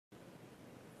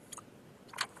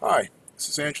Hi, this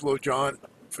is Angelo John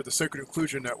for the Sacred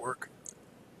Inclusion Network.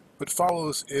 What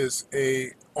follows is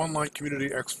a online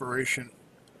community exploration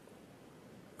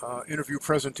interview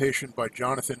presentation by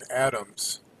Jonathon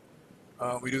Adams.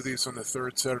 We do these on the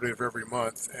third Saturday of every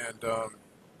month, and I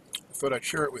thought I'd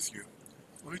share it with you.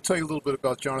 Let me tell you a little bit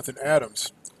about Jonathon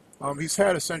Adams. He's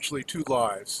had essentially two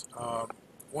lives.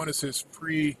 One is his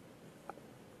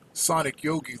pre-Sonic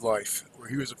Yogi life, where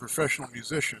he was a professional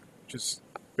musician, which is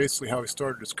basically how he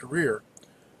started his career.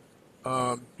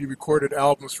 He recorded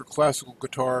albums for classical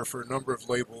guitar for a number of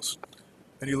labels,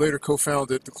 and he later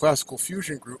co-founded the classical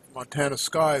fusion group Montana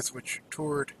Skies, which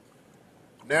toured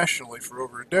nationally for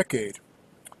over a decade.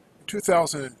 In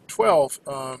 2012,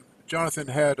 Jonathon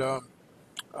had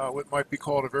what might be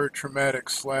called a very traumatic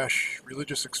 /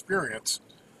 religious experience.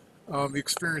 He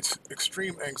experienced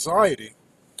extreme anxiety,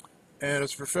 and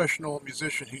as a professional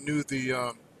musician, he knew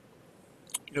the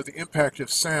impact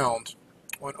of sound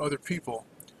on other people.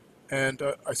 And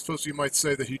I suppose you might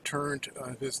say that he turned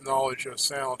his knowledge of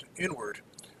sound inward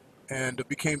and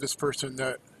became this person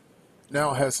that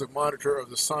now has the moniker of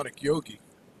the Sonic Yogi.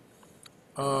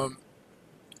 Um,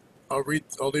 I'll read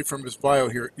from his bio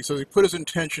here. He says he put his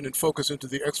intention and focus into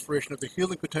the exploration of the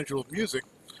healing potential of music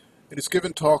and has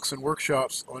given talks and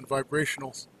workshops on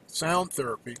vibrational sound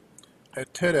therapy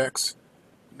at TEDx,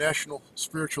 National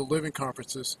Spiritual Living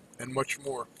Conferences, and much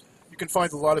more. You can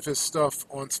find a lot of his stuff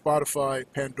on Spotify,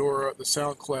 Pandora, the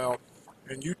SoundCloud,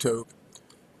 and YouTube.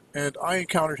 And I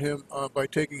encountered him by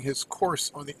taking his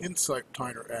course on the Insight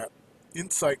Timer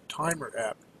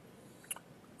app,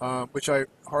 which I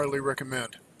heartily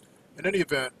recommend. In any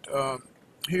event,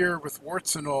 here with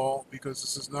warts and all, because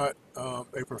this is not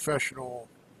a professional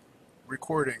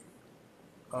recording,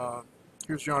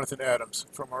 here's Jonathon Adams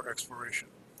from our exploration.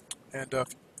 And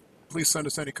please send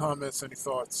us any comments, any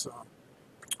thoughts.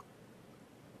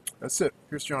 That's it.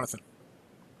 Here's Jonathon.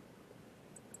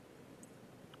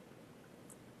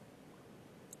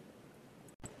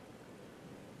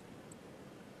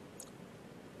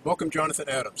 Welcome, Jonathon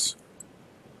Adams.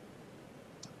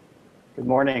 Good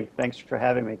morning. Thanks for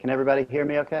having me. Can everybody hear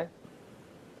me okay?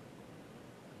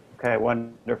 Okay,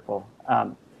 wonderful.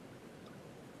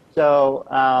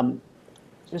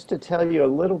 Just to tell you a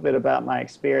little bit about my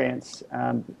experience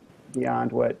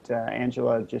beyond what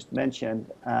Angela just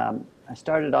mentioned, I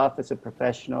started off as a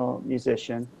professional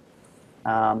musician.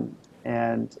 So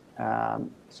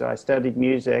I studied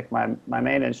music. My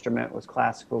main instrument was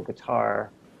classical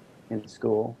guitar in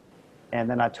school. And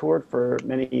then I toured for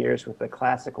many years with a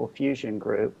classical fusion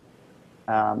group.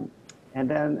 And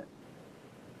then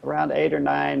around 8 or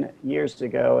 9 years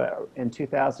ago, in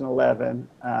 2011,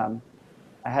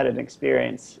 I had an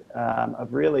experience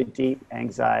of really deep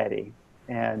anxiety.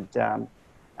 And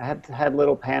I had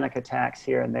little panic attacks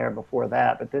here and there before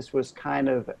that, but this was kind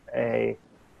of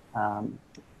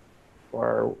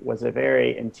was a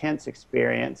very intense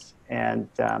experience. And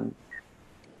can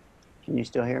you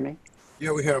still hear me?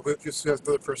 Yeah, we have. We just have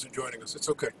another person joining us. It's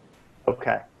okay.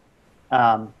 Okay.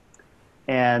 Um,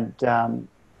 and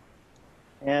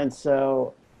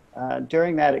so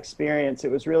during that experience,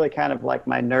 it was really kind of like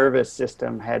my nervous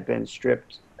system had been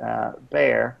stripped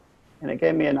bare, and it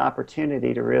gave me an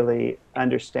opportunity to really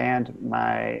understand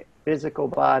my physical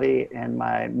body and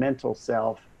my mental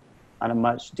self on a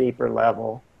much deeper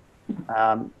level.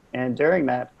 And during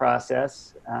that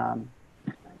process,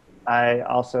 I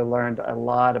also learned a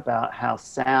lot about how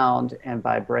sound and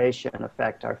vibration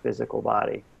affect our physical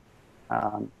body.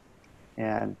 So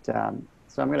I'm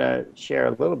going to share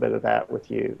a little bit of that with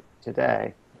you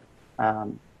today.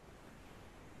 And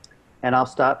I'll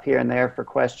stop here and there for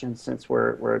questions since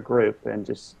we're a group and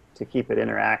just to keep it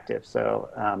interactive.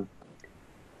 I'm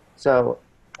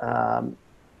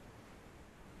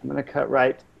going to cut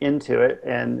right into it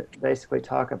and basically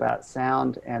talk about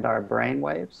sound and our brain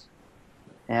waves.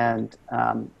 And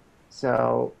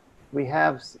so we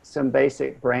have some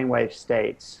basic brainwave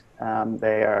states.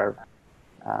 They are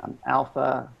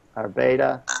alpha or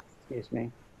beta,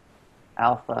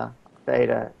 alpha,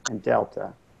 theta, and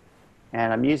delta.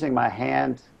 And I'm using my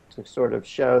hand to sort of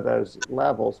show those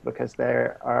levels because they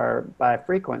are, by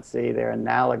frequency, they're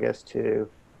analogous to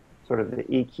sort of the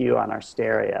EQ on our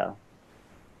stereo.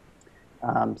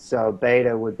 So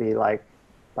beta would be like,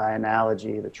 by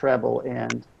analogy, the treble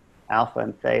end. Alpha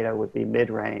and theta would be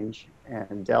mid-range,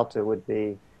 and delta would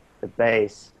be the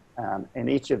bass. And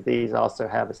each of these also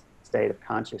have a state of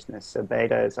consciousness. So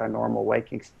beta is our normal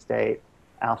waking state,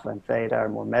 alpha and theta are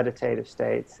more meditative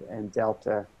states, and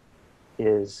delta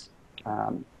is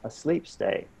a sleep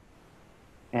state.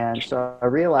 And so I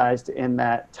realized in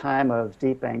that time of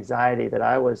deep anxiety that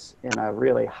I was in a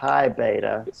really high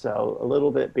beta, so a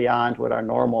little bit beyond what our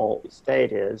normal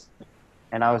state is.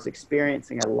 And I was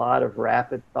experiencing a lot of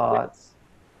rapid thoughts,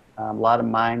 a lot of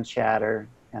mind chatter,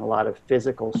 and a lot of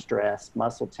physical stress,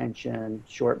 muscle tension,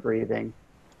 short breathing,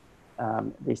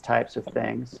 these types of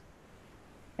things.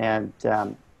 And,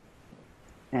 um,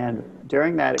 and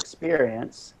during that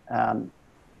experience,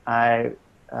 I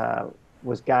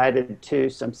was guided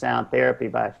to some sound therapy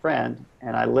by a friend,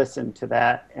 and I listened to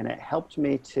that, and it helped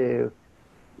me to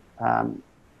um,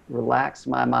 relax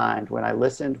my mind. When I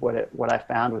listened, what I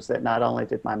found was that not only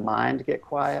did my mind get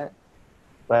quiet,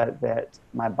 but that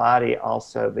my body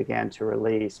also began to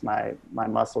release. My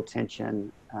muscle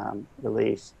tension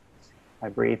released. My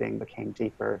breathing became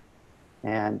deeper.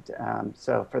 And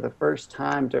so for the first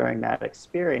time during that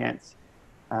experience,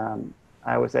 um,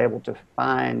 I was able to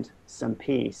find some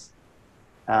peace.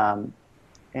 Um,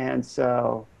 and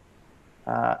so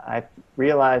I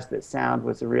realized that sound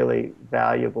was a really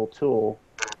valuable tool.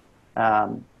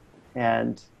 Um,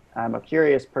 and I'm a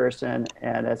curious person,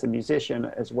 and as a musician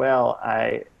as well,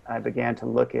 I began to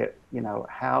look at,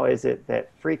 how is it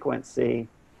that frequency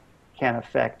can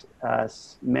affect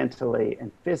us mentally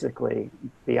and physically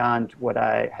beyond what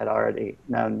I had already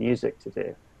known music to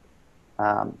do.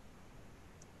 Um,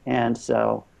 and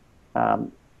so,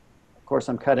 of course,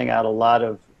 I'm cutting out a lot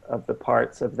of the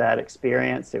parts of that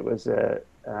experience. It was a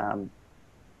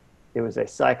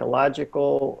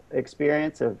psychological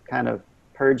experience of kind of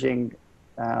purging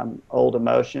old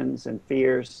emotions and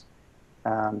fears,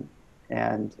 um,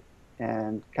 and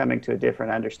and coming to a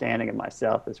different understanding of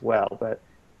myself as well. But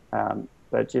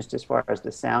just as far as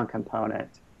the sound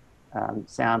component,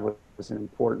 sound was an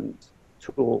important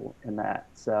tool in that.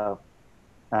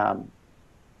 Um,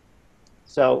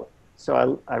 so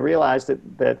I realized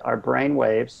that our brain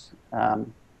waves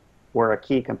were a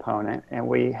key component, and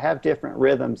we have different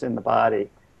rhythms in the body.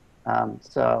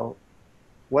 So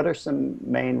what are some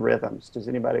main rhythms? Does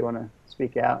anybody want to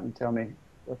speak out and tell me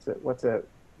what's a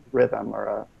rhythm or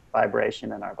a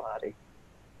vibration in our body?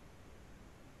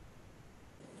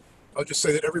 I'll just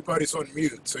say that everybody's on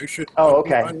mute, so you should Oh,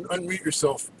 okay. unmute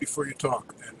yourself before you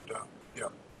talk. And yeah,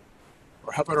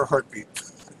 or how about our heartbeat?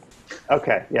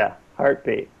 Okay, yeah,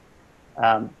 heartbeat.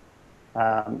 Um,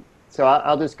 so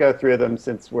I'll just go through them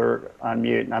since we're on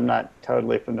mute, and I'm not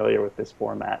totally familiar with this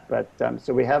format. But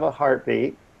so we have a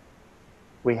heartbeat,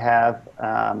 we have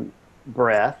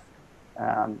breath,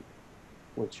 um,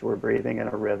 which we're breathing in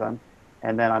a rhythm,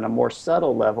 and then on a more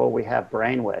subtle level, we have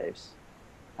brain waves.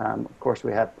 Of course,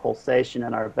 we have pulsation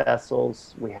in our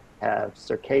vessels. We have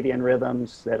circadian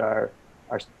rhythms that are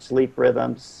our sleep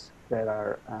rhythms that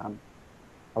are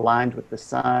aligned with the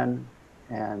sun,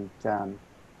 and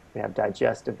we have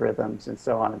digestive rhythms and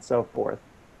so on and so forth.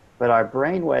 But our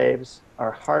brain waves,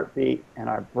 our heartbeat, and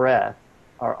our breath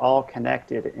are all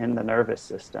connected in the nervous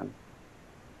system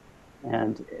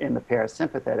and in the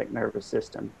parasympathetic nervous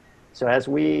system. So as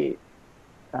we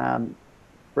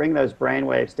bring those brain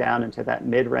waves down into that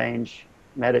mid-range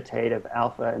meditative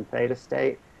alpha and theta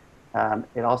state,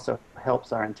 it also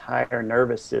helps our entire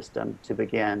nervous system to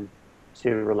begin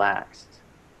to relax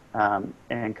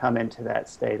and come into that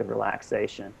state of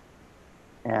relaxation.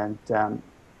 And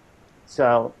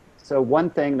so one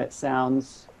thing that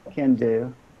sounds can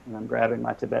do, and I'm grabbing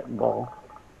my Tibetan bowl,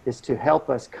 is to help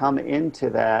us come into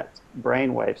that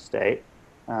brainwave state.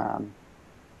 Let's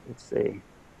see,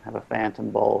 I have a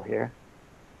phantom bowl here.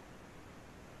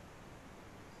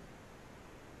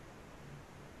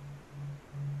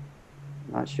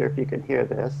 I'm not sure if you can hear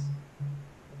this,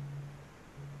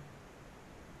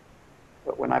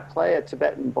 but when I play a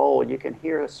Tibetan bowl, you can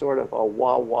hear a sort of a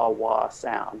wah, wah, wah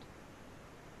sound,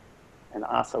 an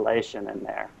oscillation in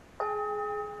there.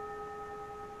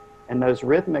 And those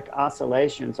rhythmic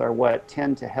oscillations are what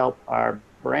tend to help our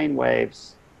brain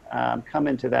waves come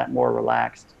into that more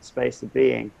relaxed space of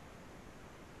being.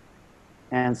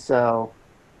 And so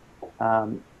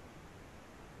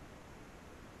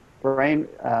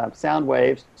sound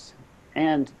waves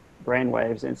and brain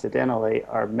waves, incidentally,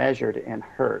 are measured in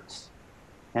hertz.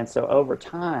 And so over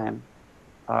time,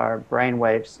 our brain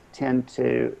waves tend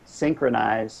to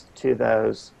synchronize to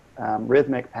those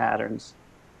rhythmic patterns,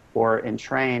 or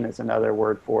entrain is another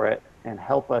word for it, and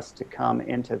help us to come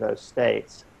into those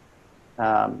states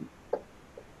of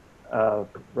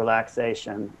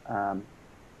relaxation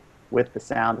with the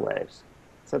sound waves.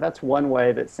 So that's one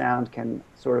way that sound can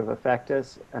sort of affect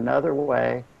us. Another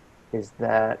way is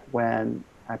that when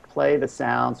I play the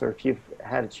sounds, or if you've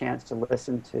had a chance to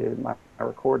listen to my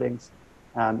recordings,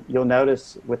 you'll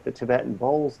notice with the Tibetan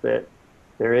bowls that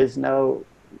there is no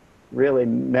really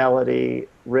melody,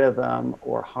 rhythm,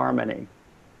 or harmony.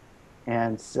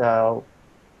 And so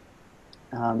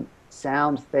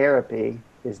sound therapy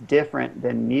is different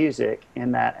than music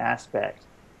in that aspect.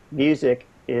 Music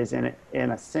is, in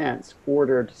a sense,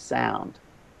 ordered sound.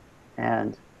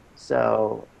 And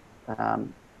so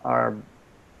our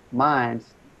mind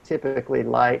typically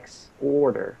likes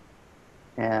order.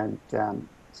 And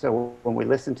so when we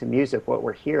listen to music, what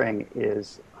we're hearing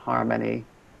is harmony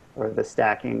or the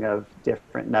stacking of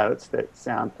different notes that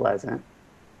sound pleasant.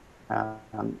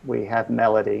 We have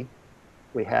melody,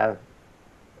 we have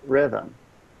rhythm.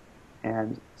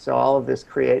 And so all of this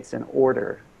creates an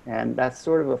order. And that's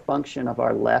sort of a function of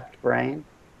our left brain.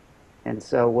 And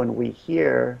so when we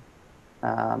hear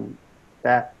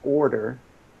that order,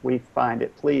 we find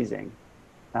it pleasing.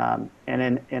 And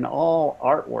in all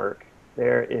artwork,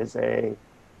 there is a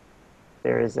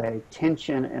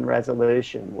tension and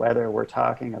resolution, whether we're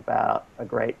talking about a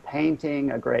great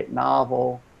painting, a great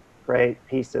novel, great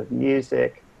piece of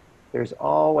music. There's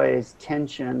always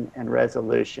tension and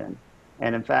resolution.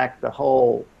 And in fact, the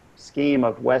whole scheme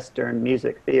of Western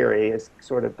music theory is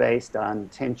sort of based on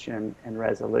tension and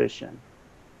resolution.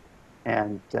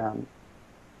 And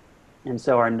and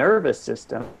so our nervous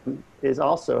system is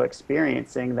also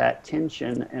experiencing that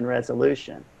tension and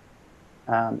resolution.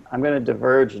 I'm going to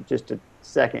diverge just a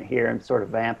second here and sort of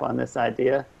vamp on this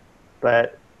idea,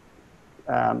 but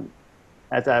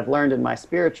as I've learned in my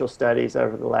spiritual studies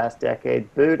over the last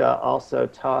decade, Buddha also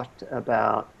talked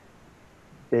about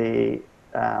the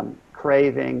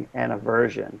craving and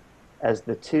aversion as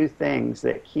the two things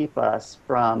that keep us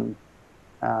from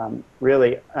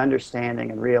really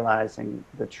understanding and realizing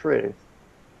the truth.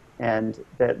 And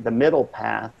that the middle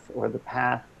path, or the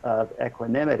path of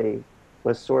equanimity,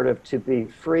 was sort of to be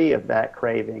free of that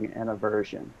craving and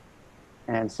aversion.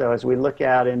 And so as we look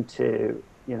out into,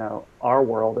 our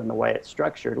world and the way it's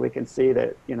structured, we can see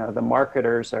that, the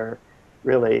marketers are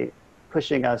really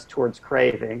pushing us towards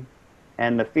craving,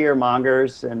 and the fear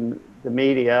mongers and the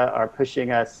media are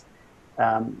pushing us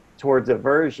towards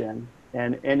aversion.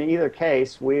 And in either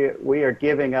case, we are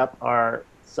giving up our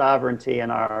sovereignty and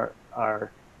our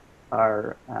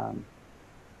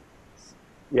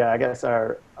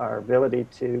ability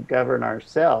to govern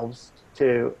ourselves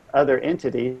to other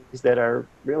entities that are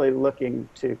really looking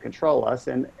to control us.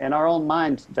 And our own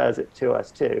mind does it to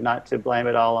us too, not to blame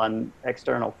it all on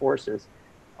external forces.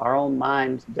 Our own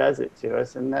mind does it to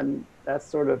us. And then that's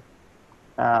sort of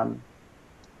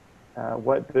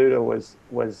what Buddha was,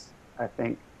 I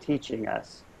think, teaching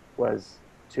us, was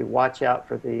to watch out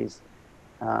for these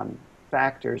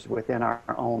factors within our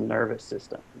own nervous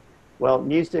system. Well,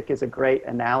 music is a great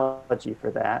analogy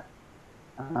for that.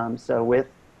 So with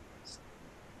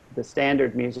the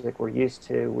standard music we're used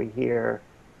to, we hear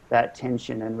that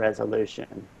tension and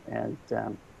resolution. And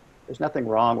there's nothing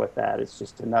wrong with that. It's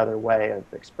just another way of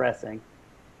expressing.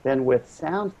 Then with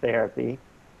sound therapy,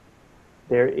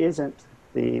 there isn't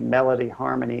the melody,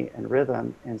 harmony, and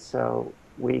rhythm. And so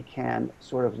we can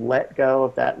sort of let go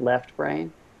of that left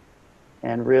brain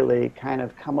and really kind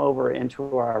of come over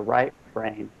into our right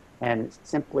brain and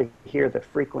simply hear the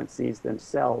frequencies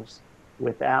themselves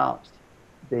without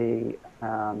the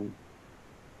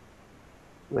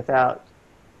without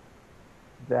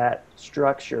that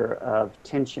structure of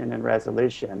tension and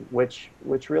resolution, which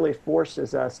really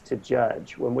forces us to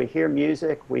judge. When we hear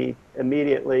music, we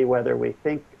immediately, whether we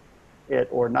think it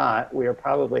or not, we are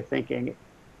probably thinking,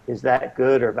 is that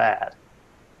good or bad?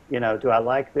 Do I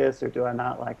like this or do I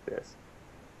not like this?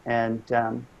 And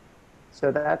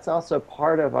so that's also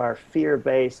part of our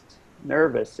fear-based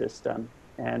nervous system.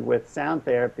 And with sound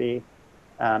therapy,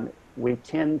 we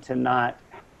tend to not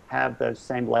have those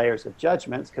same layers of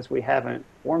judgments because we haven't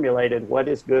formulated what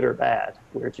is good or bad.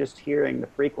 We're just hearing the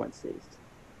frequencies.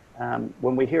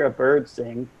 When we hear a bird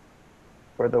sing,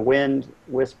 or the wind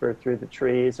whisper through the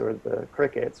trees, or the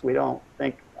crickets, we don't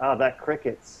think, oh, that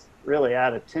cricket's really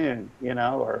out of tune,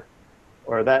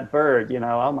 or that bird,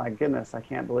 oh my goodness, I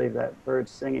can't believe that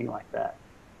bird's singing like that.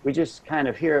 We just kind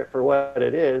of hear it for what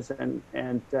it is, and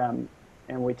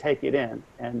we take it in.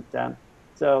 And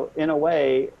so in a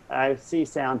way, I see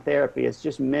sound therapy as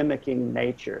just mimicking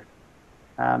nature,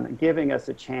 giving us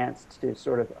a chance to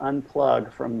sort of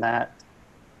unplug from that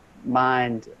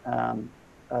mind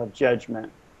of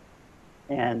judgment,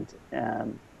 and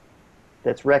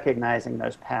that's recognizing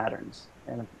those patterns.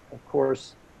 And of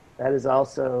course, that is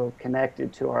also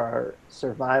connected to our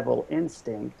survival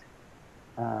instinct.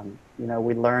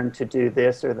 We learn to do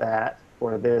this or that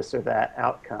for this or that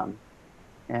outcome.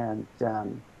 And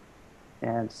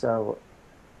so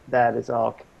that is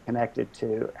all connected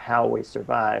to how we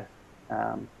survive.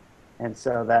 And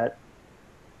so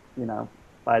you know,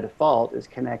 by default is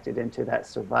connected into that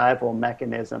survival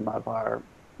mechanism of our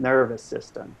nervous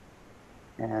system.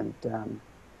 And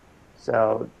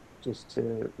so, just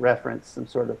to reference some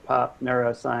sort of pop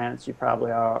neuroscience, you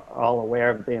probably are all aware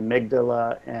of the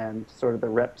amygdala and sort of the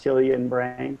reptilian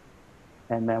brain.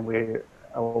 And then we're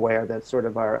aware that sort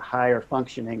of our higher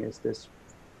functioning is this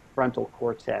frontal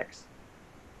cortex.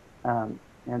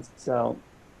 And so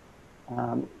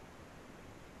um,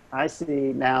 I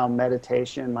see now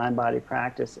meditation, mind body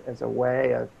practice as a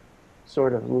way of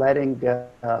sort of letting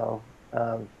go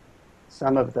of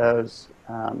some of those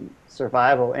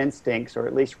survival instincts, or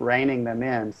at least reining them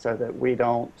in so that we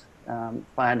don't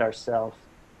find ourselves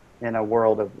in a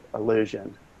world of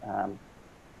illusion,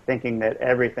 thinking that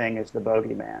everything is the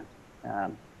bogeyman.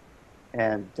 Um,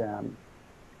 and, um,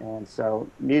 and so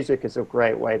music is a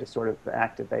great way to sort of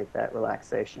activate that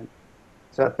relaxation.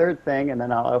 So a third thing, and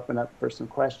then I'll open up for some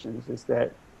questions, is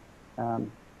that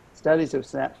um, studies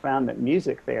have found that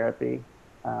music therapy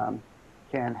um,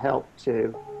 can help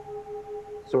to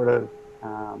sort of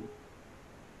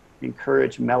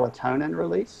encourage melatonin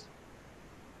release.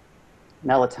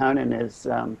 Melatonin is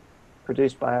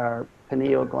produced by our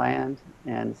pineal gland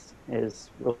and is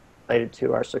related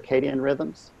to our circadian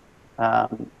rhythms.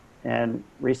 Um, and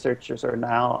researchers are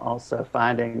now also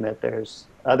finding that there's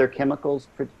other chemicals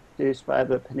produced by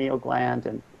the pineal gland,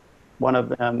 and one of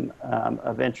them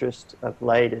of interest of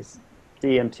late is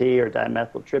DMT, or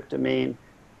dimethyltryptamine,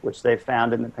 which they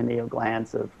found in the pineal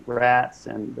glands of rats,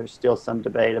 and there's still some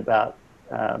debate about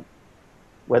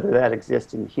whether that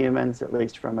exists in humans, at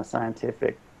least from a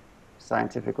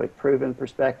scientifically proven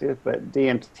perspective. But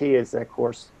DMT is, of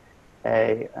course,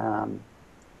 a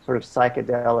sort of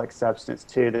psychedelic substance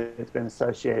too that's been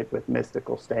associated with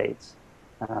mystical states,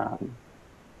 um,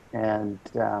 and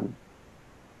um,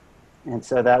 and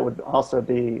so that would also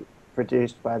be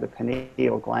produced by the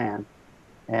pineal gland,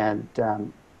 and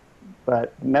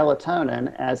but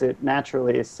melatonin, as it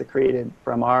naturally is secreted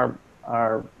from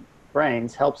our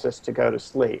brains, helps us to go to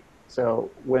sleep. So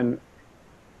when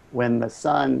the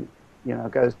sun, you know,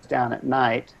 goes down at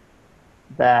night,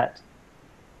 that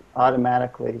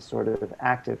automatically sort of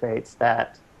activates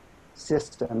that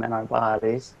system in our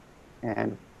bodies,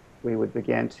 and we would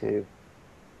begin to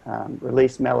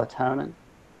release melatonin,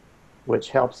 which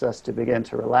helps us to begin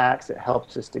to relax. It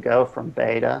helps us to go from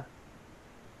beta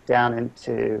down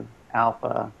into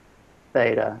alpha,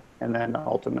 theta, and then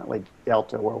ultimately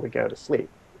delta, where we go to sleep.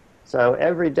 So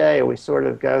every day we sort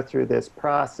of go through this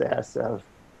process of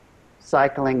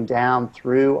cycling down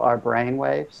through our brain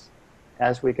waves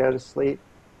as we go to sleep.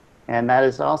 And that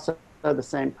is also the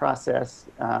same process,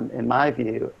 in my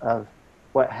view, of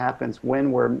what happens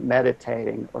when we're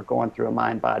meditating or going through a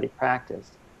mind-body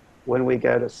practice. When we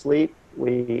go to sleep,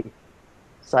 we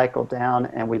cycle down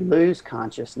and we lose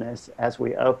consciousness as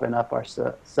we open up our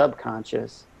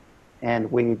subconscious, and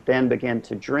we then begin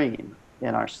to dream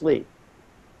in our sleep.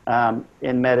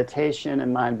 In meditation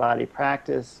and mind-body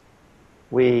practice,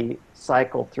 we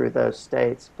cycle through those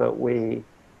states, but we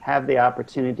have the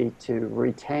opportunity to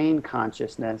retain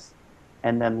consciousness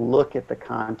and then look at the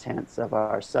contents of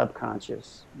our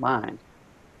subconscious mind.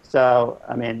 So,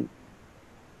 I mean,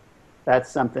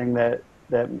 that's something that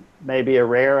may be a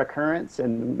rare occurrence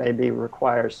and maybe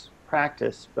requires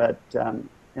practice, but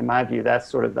in my view, that's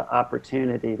sort of the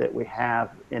opportunity that we have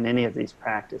in any of these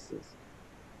practices.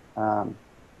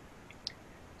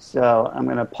 So I'm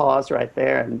going to pause right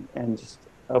there and just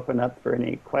open up for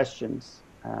any questions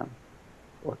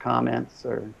or comments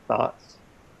or thoughts.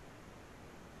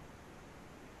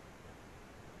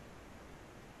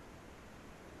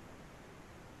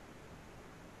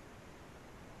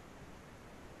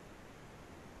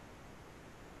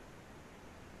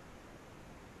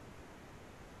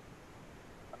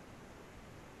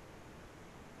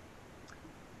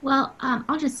 Well,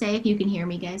 I'll just say if you can hear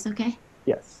me, guys, okay?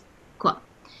 Yes. Cool.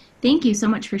 Thank you so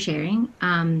much for sharing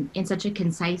in such a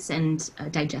concise and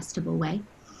digestible way.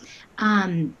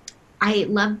 I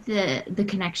love the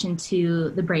connection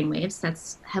to the brain waves.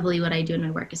 That's heavily what I do in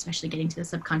my work, especially getting to the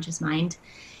subconscious mind.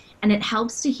 And it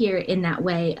helps to hear in that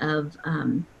way of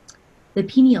the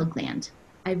pineal gland.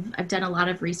 I've done a lot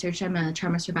of research. I'm a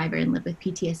trauma survivor and live with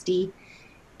PTSD.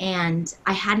 And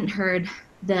I hadn't heard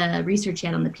the research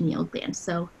yet on the pineal gland.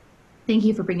 So thank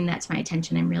you for bringing that to my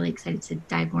attention. I'm really excited to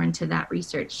dive more into that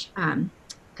research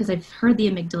because I've heard the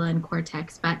amygdala and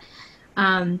cortex, but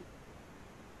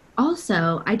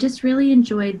also I just really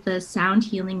enjoyed the sound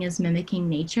healing as mimicking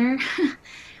nature.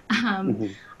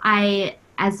 I,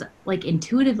 as like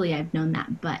intuitively, I've known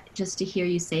that, but just to hear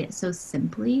you say it so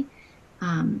simply,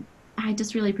 I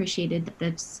just really appreciated that.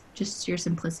 That's just your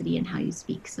simplicity and how you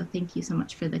speak. So thank you so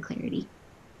much for the clarity.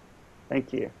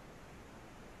 Thank you.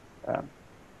 Um,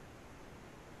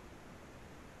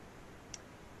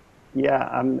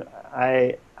 yeah,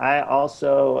 I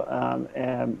also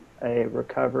am a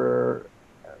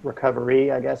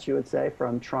recovery, I guess you would say,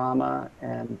 from trauma,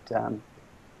 and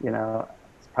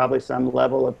it's probably some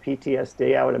level of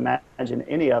PTSD. I would imagine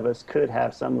any of us could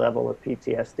have some level of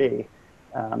PTSD,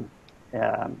 um,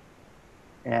 um,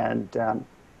 and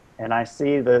and I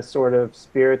see the sort of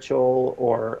spiritual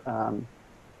or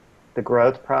the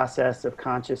growth process of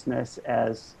consciousness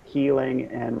as healing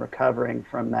and recovering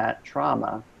from that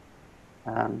trauma,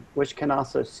 which can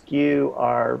also skew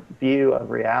our view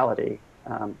of reality.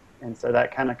 And so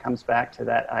that kind of comes back to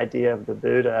that idea of the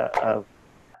Buddha of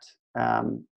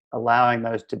um, allowing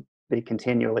those to be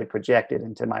continually projected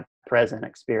into my present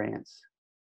experience.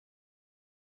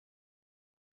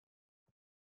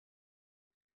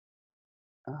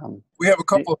 We have a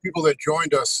couple of people that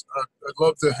joined us. I'd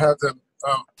love to have them,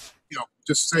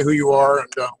 just say who you are and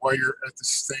why you're at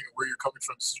this thing, where you're coming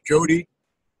from. This is Jody,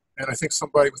 and I think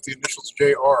somebody with the initials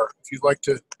JR. If you'd like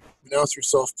to announce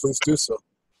yourself, please do so.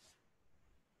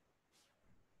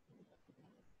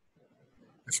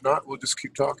 If not, we'll just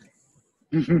keep talking.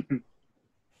 Okay.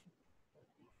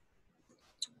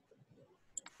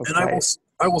 And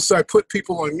I will say, I put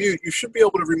people on mute. You should be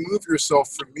able to remove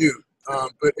yourself from mute.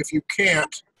 But if you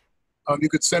can't, you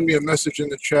could send me a message in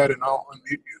the chat and I'll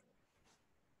unmute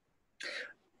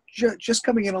you. Just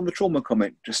coming in on the trauma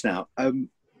comment just now,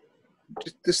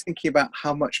 just thinking about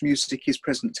how much music is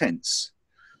present tense.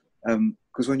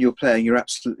 Because when you're playing, you're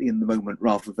absolutely in the moment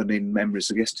rather than in memories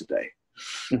of yesterday.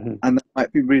 Mm-hmm. And that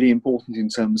might be really important in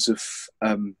terms of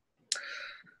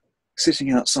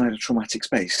sitting outside a traumatic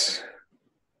space.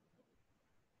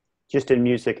 Just in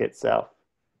music itself.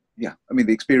 Yeah, I mean,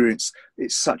 the experience,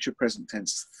 it's such a present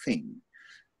tense thing.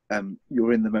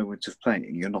 You're in the moment of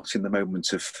playing. You're not in the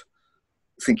moment of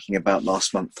thinking about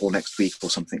last month or next week or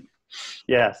something.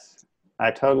 Yes,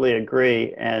 I totally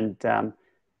agree. And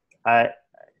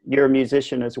you're a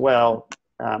musician as well,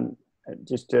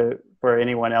 for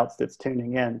anyone else that's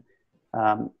tuning in.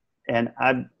 And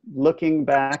I'm looking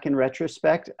back in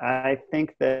retrospect, I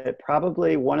think that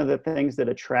probably one of the things that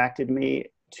attracted me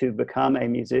to become a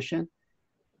musician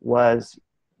was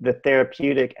the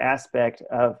therapeutic aspect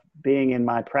of being in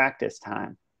my practice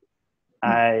time.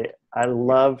 I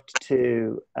loved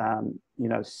to,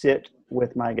 sit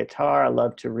with my guitar. I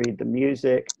loved to read the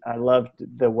music. I loved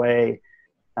the way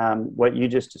what you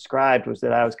just described was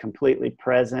that I was completely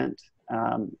present.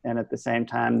 And at the same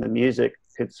time, the music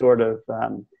could sort of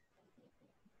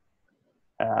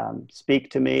speak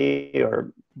to me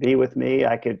or be with me.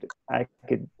 I could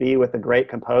be with a great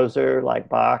composer like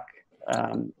Bach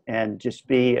and just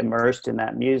be immersed in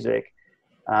that music.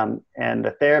 And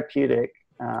the therapeutic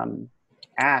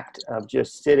act of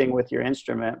just sitting with your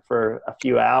instrument for a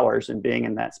few hours and being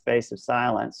in that space of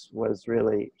silence was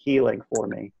really healing for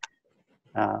me.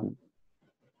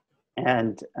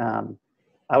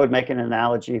 I would make an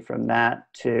analogy from that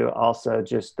to also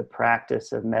just the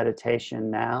practice of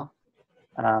meditation now.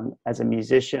 As a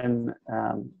musician,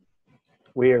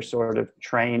 we are sort of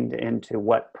trained into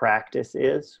what practice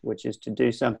is, which is to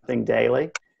do something daily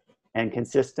and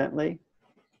consistently.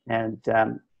 And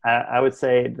I would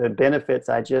say the benefits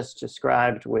I just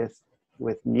described with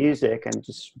music and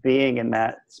just being in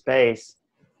that space,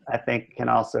 I think can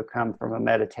also come from a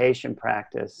meditation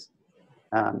practice.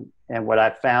 And what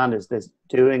I've found is this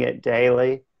doing it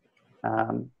daily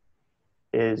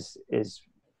is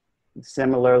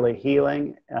similarly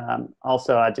healing.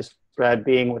 Also, I just read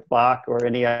being with Bach or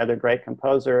any other great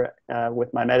composer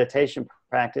with my meditation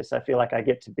practice, I feel like I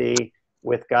get to be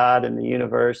with God and the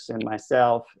universe and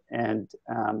myself and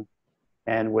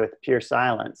with pure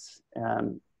silence.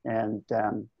 And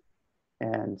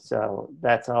so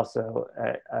that's also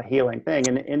a healing thing.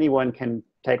 And anyone can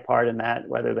take part in that,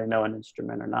 whether they know an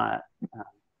instrument or not,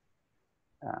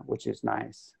 which is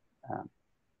nice.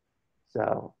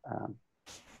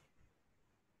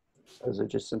 Those are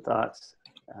just some thoughts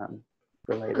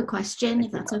related. A question,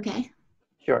 if that's okay.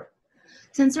 Sure.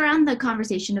 Since we're on the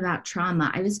conversation about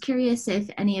trauma, I was curious if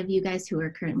any of you guys who are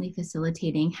currently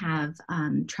facilitating have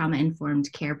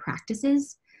trauma-informed care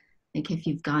practices, like if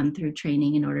you've gone through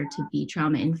training in order to be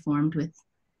trauma-informed with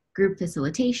group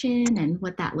facilitation and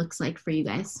what that looks like for you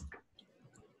guys.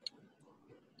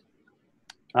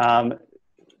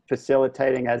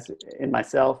 Facilitating as in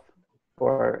myself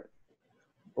or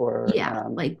yeah,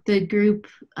 like the group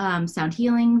sound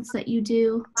healings that you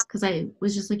do, because I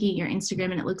was just looking at your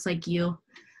Instagram and it looks like you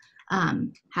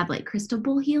have like crystal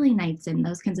bowl healing nights and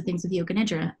those kinds of things with Yoga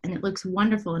Nidra, and it looks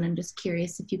wonderful. And I'm just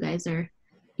curious if you guys are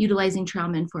utilizing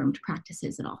trauma-informed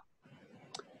practices at all.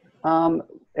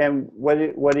 And what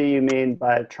do you mean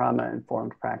by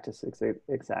trauma-informed practices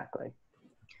exactly?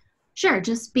 Sure,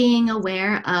 just being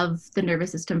aware of the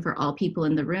nervous system for all people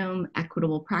in the room,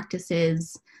 equitable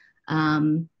practices,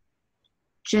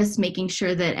 just making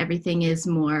sure that everything is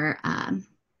more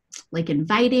like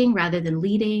inviting rather than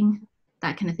leading,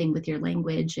 that kind of thing with your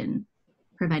language and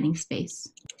providing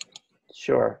space.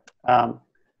 Sure.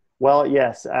 Well,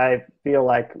 yes, I feel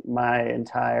like my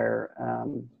entire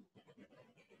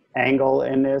angle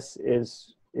in this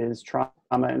is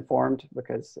trauma informed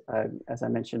because, as I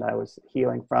mentioned, I was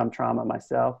healing from trauma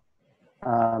myself.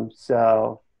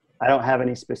 So I don't have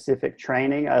any specific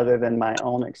training other than my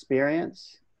own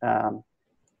experience.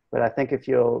 But I think if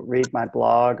you'll read my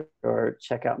blog or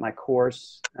check out my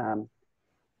course,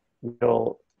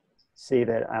 you'll see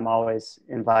that I'm always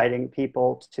inviting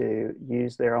people to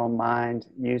use their own mind,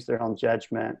 use their own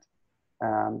judgment.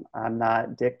 I'm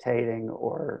not dictating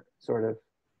or sort of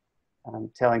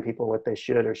telling people what they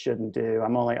should or shouldn't do.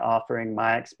 I'm only offering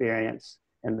my experience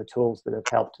and the tools that have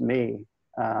helped me,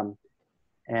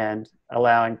 and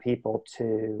allowing people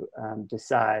to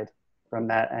decide from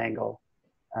that angle.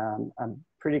 I'm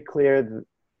pretty clear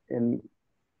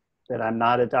that I'm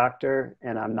not a doctor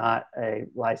and I'm not a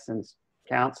licensed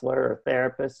counselor or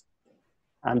therapist.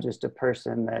 I'm just a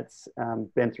person that's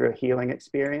been through a healing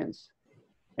experience,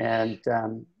 and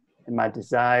my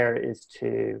desire is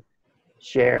to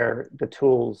share the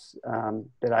tools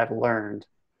that I've learned.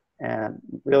 And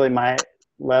really my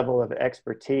level of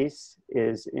expertise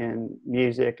is in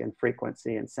music and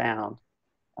frequency and sound.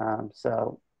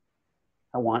 So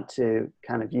I want to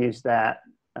kind of use that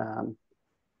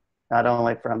not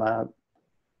only from a,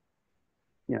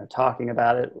 talking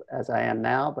about it as I am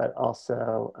now, but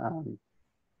also,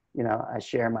 I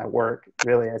share my work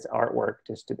really as artwork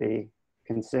just to be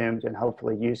consumed and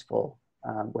hopefully useful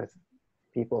with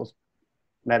people's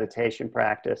meditation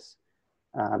practice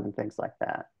and things like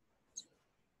that.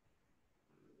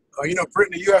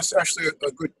 Brittany, you asked actually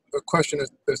a question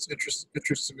that's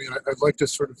interesting me, and I'd like to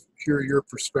sort of hear your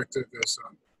perspective as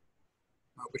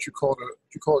what you call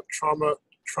it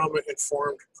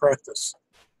trauma-informed practice.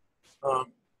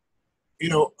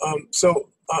 So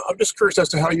I'm just curious as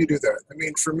to how you do that. I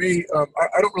mean, for me,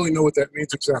 I don't really know what that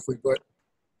means exactly, but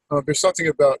there's something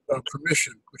about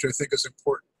permission, which I think is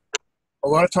important. A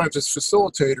lot of times as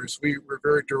facilitators, we're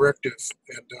very directive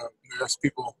and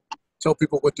tell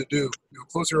people what to do.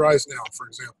 Close your eyes now, for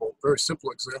example, very simple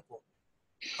example.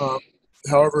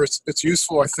 However, it's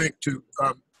useful, I think, to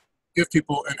give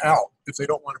people an out if they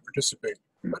don't want to participate.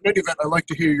 But in any event, I'd like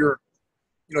to hear your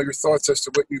thoughts as to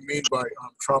what you mean by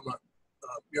trauma.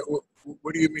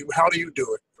 What do you mean? How do you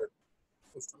do it? Let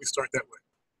me start that way.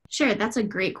 Sure, that's a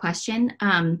great question.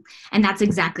 And that's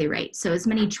exactly right. So as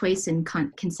many choice and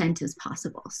consent as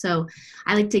possible. So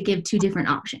I like to give two different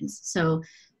options. So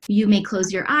you may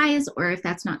close your eyes, or if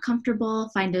that's not comfortable,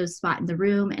 find a spot in the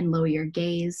room and lower your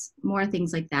gaze, more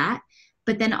things like that.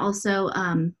 But then also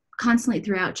constantly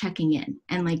throughout checking in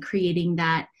and like creating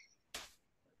that,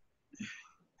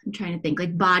 I'm trying to think,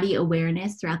 like body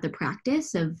awareness throughout the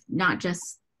practice of not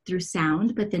just through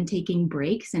sound, but then taking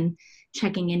breaks and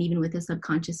checking in even with the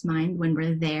subconscious mind when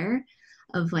we're there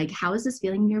of like, how is this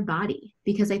feeling in your body?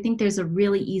 Because I think there's a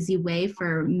really easy way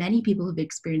for many people who've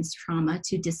experienced trauma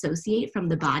to dissociate from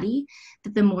the body,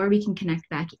 that the more we can connect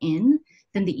back in,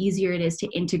 then the easier it is to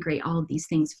integrate all of these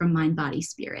things from mind, body,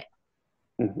 spirit.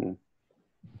 Mm-hmm.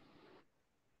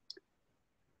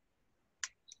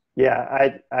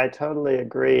 Yeah, I totally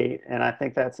agree. And I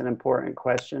think that's an important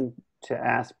question to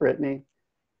ask Brittany.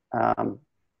 And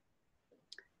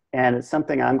it's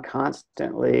something I'm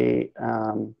constantly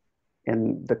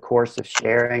in the course of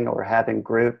sharing or having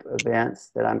group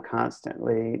events that I'm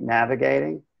constantly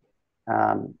navigating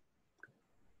and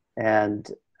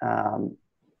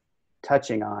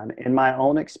touching on. In my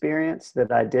own experience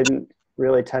that I didn't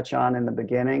really touch on in the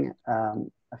beginning,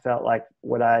 I felt like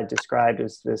what I described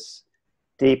as this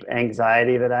deep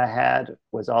anxiety that I had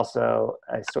was also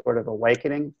a sort of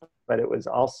awakening, but it was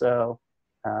also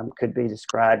could be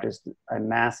described as a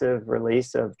massive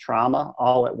release of trauma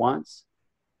all at once.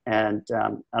 And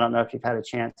I don't know if you've had a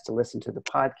chance to listen to the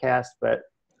podcast, but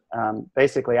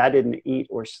basically I didn't eat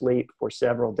or sleep for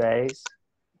several days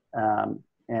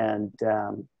and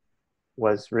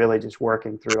was really just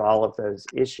working through all of those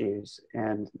issues.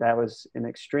 And that was an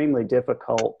extremely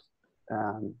difficult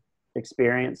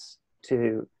experience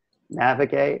to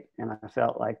navigate. And I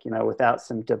felt like, without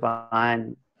some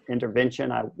divine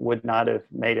intervention, I would not have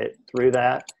made it through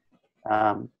that.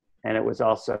 And it was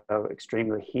also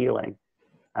extremely healing.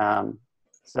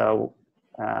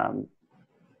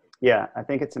 Yeah, I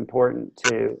think it's important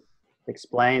to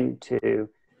explain to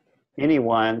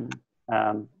anyone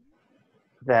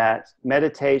that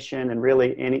meditation and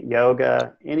really any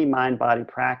yoga, any mind-body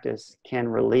practice can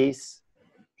release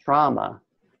trauma.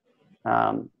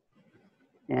 I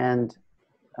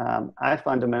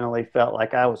fundamentally felt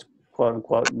like I was quote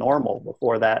unquote normal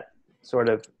before that sort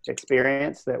of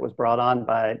experience that was brought on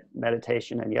by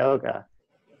meditation and yoga.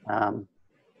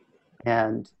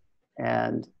 And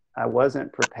I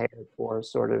wasn't prepared for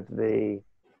sort of the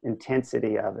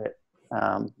intensity of it.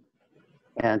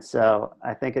 And so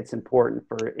I think it's important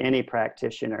for any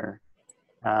practitioner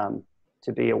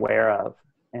to be aware of.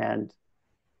 And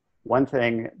one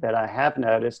thing that I have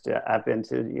noticed, I've been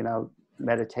to,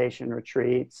 meditation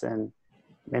retreats and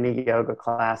many yoga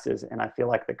classes, and I feel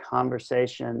like the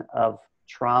conversation of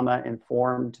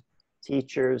trauma-informed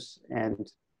teachers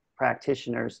and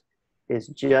practitioners is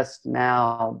just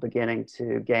now beginning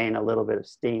to gain a little bit of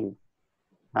steam.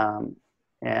 I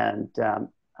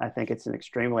think it's an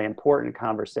extremely important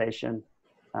conversation.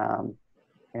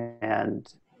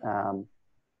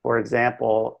 For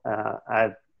example,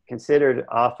 I've considered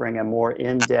offering a more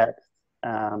in-depth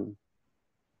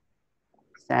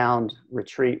sound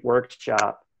retreat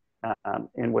workshop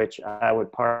in which I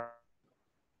would partner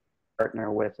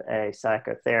with a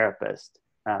psychotherapist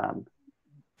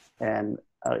and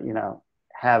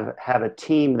have a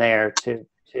team there to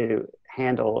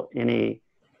handle any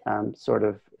sort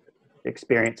of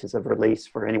experiences of release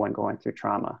for anyone going through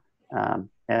trauma.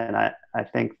 And I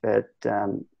think that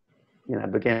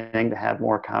beginning to have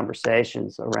more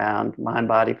conversations around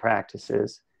mind-body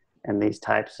practices and these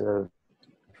types of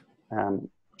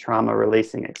trauma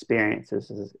releasing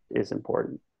experiences is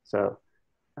important. So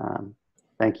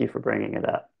thank you for bringing it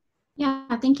up. Yeah,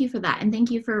 thank you for that. And thank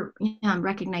you for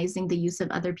recognizing the use of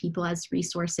other people as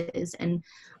resources. And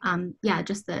yeah,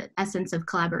 just the essence of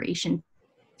collaboration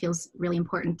feels really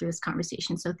important through this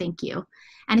conversation. So thank you.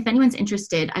 And if anyone's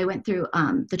interested, I went through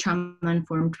the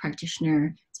Trauma-Informed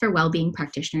Practitioner, it's for well-being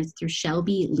practitioners, through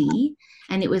Shelby Lee,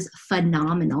 and it was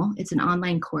phenomenal. It's an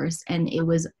online course and it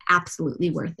was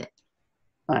absolutely worth it.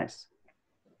 Nice.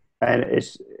 And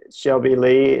Shelby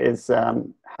Lee is,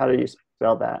 how do you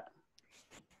spell that?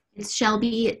 It's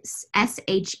Shelby,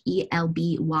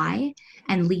 Shelby,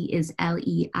 and Lee is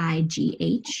Leigh.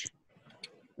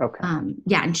 Okay.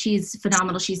 Yeah, and she's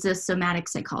phenomenal. She's a somatic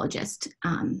psychologist.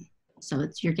 So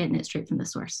you're getting it straight from the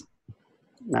source.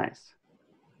 Nice.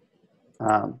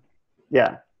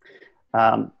 Yeah.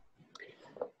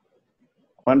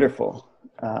 Wonderful.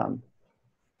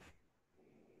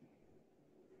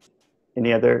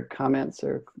 Any other comments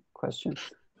or questions?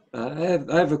 I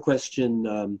have a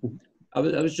question. I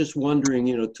was just wondering,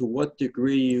 to what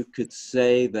degree you could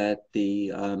say that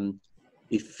the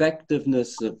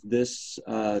effectiveness of this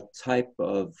type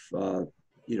of,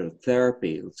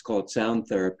 therapy, let's call it sound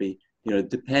therapy,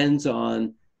 depends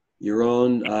on your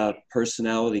own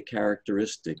personality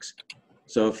characteristics.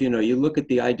 So if, you look at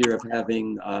the idea of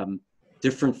having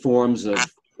different forms of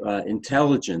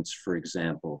intelligence, for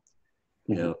example,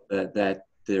 that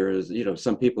there is,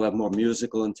 some people have more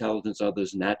musical intelligence,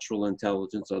 others natural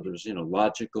intelligence, others,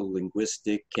 logical,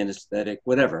 linguistic, kinesthetic,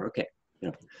 whatever. Okay.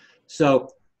 So,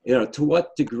 to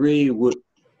what degree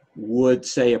would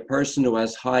say a person who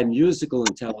has high musical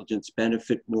intelligence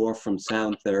benefit more from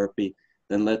sound therapy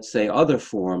than, let's say, other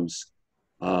forms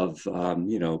of,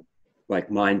 like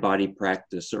mind-body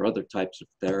practice or other types of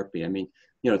therapy? I mean,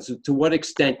 to what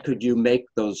extent could you make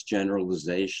those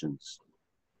generalizations?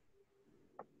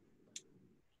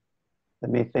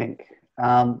 Let me think.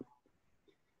 I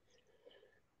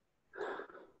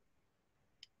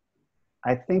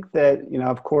think that,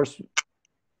 of course,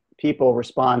 people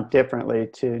respond differently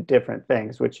to different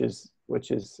things, which is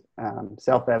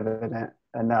self-evident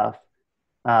enough.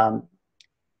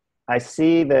 I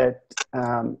see that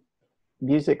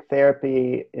music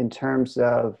therapy, in terms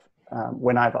of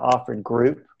when I've offered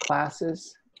group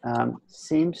classes,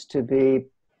 seems to be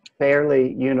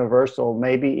fairly universal,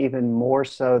 maybe even more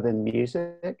so than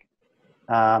music.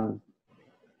 I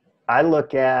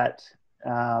look at,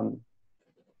 of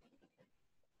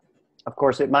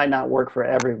course, it might not work for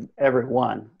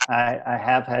everyone. I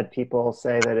have had people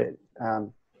say that it,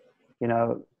 that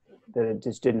it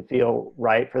just didn't feel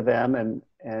right for them,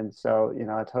 and so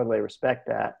I totally respect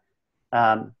that.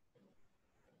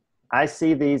 I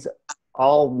see these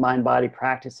all mind-body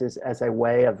practices as a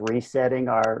way of resetting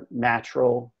our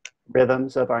natural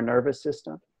rhythms of our nervous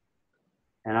system,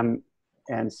 and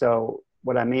so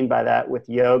what I mean by that with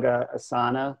yoga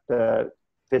asana, the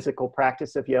physical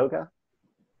practice of yoga.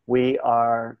 We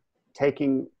are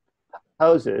taking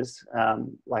poses,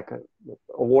 like a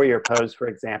warrior pose, for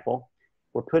example.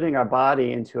 We're putting our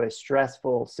body into a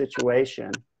stressful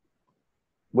situation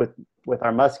with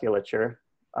our musculature.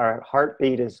 Our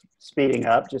heartbeat is speeding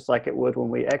up just like it would when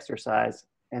we exercise.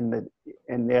 And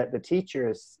the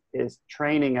teacher is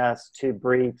training us to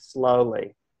breathe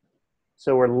slowly.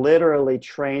 So we're literally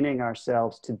training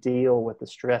ourselves to deal with the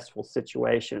stressful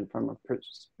situation from a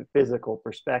physical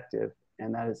perspective.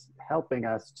 And that is helping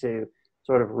us to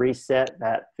sort of reset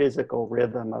that physical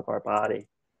rhythm of our body.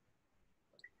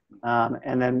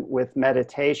 And then with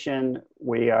meditation,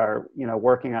 we are,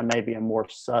 working on maybe a more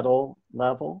subtle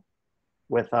level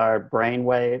with our brain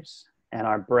waves and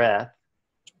our breath,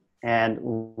 and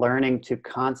learning to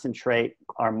concentrate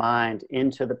our mind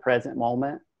into the present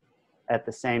moment at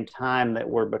the same time that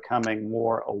we're becoming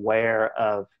more aware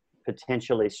of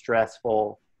potentially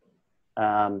stressful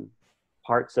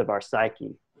parts of our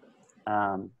psyche.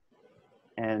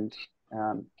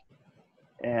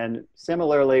 And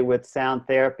similarly with sound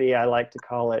therapy, I like to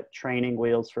call it training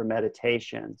wheels for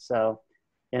meditation. So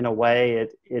in a way,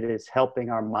 it is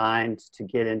helping our mind to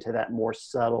get into that more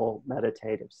subtle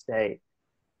meditative state.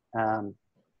 I'm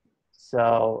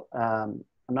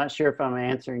not sure if I'm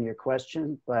answering your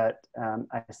question, but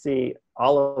I see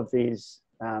all of these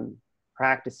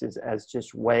practices as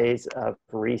just ways of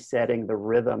resetting the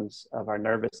rhythms of our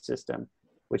nervous system,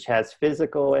 which has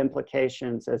physical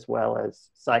implications as well as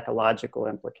psychological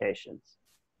implications.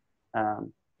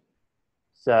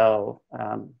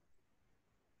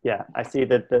 Yeah, I see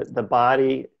that the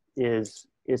body is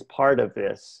part of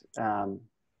this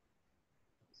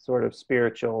sort of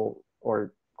spiritual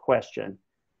or question.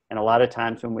 And a lot of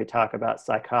times when we talk about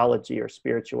psychology or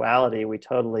spirituality, we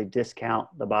totally discount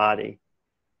the body.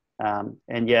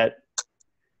 And yet,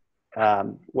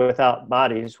 without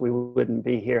bodies, we wouldn't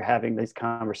be here having these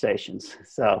conversations.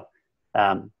 So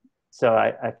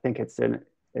I think it's an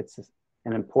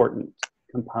important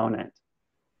component.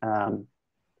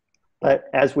 But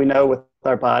as we know with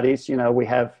our bodies, we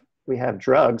have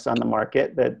drugs on the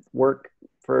market that work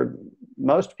for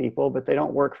most people, but they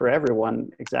don't work for everyone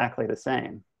exactly the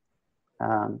same.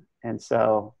 And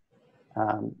so,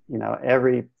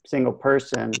 every single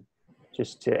person,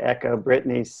 just to echo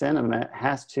Brittany's sentiment,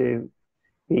 has to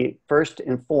be first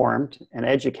informed and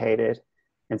educated,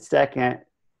 and second,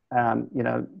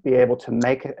 be able to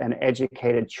make an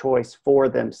educated choice for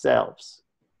themselves.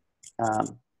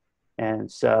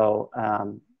 And so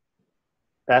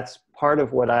that's part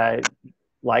of what I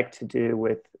like to do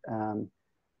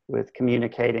with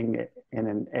communicating in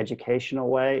an educational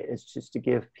way, is just to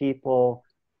give people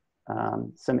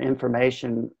some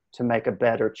information to make a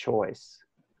better choice.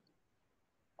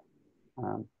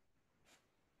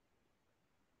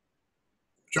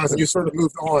 Jonathan, you sort of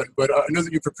moved on, but I know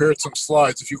that you prepared some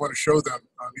slides. If you want to show them,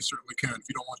 you certainly can. If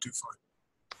you don't want to,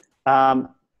 fine.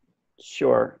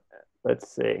 Sure.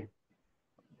 Let's see.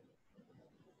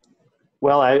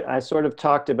 Well, I sort of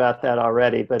talked about that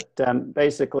already, but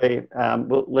basically,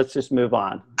 let's just move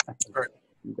on. All right.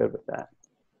 I'm good with that.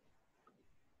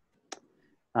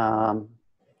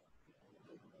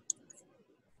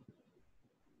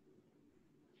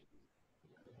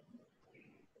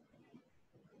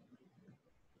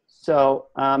 So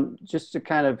just to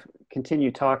kind of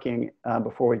continue talking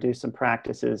before we do some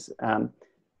practices, I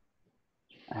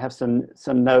have some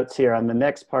notes here on the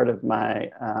next part of my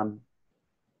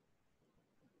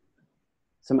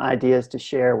some ideas to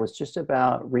share was just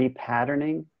about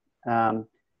repatterning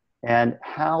and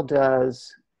how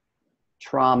does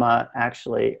trauma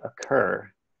actually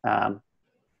occur.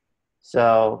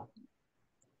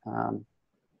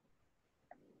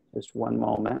 Just one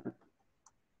moment.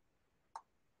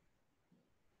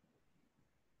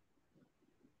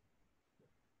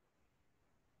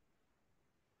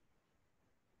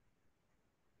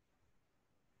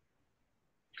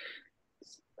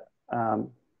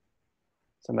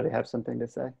 Somebody have something to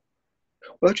say?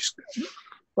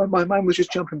 Well, my mind was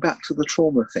just jumping back to the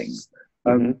trauma thing,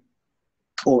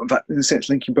 or in fact, in a sense,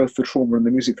 linking both the trauma and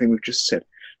the music thing we've just said.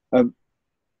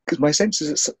 Because my sense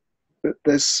is that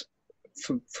there's,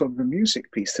 from the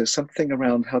music piece, there's something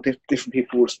around how different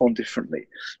people respond differently.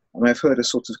 And I've heard a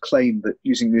sort of claim that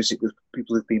using music with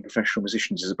people who've been professional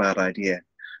musicians is a bad idea,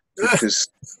 because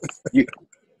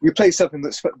you play something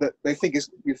that they think is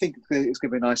going to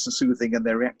be nice and soothing, and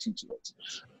they're reacting to it.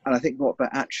 And I think what that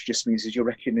actually just means is you're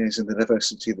recognizing the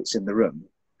diversity that's in the room,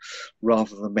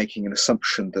 rather than making an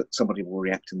assumption that somebody will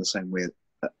react in the same way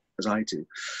as I do.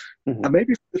 Mm-hmm. And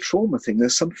maybe for the trauma thing,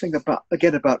 there's something about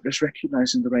just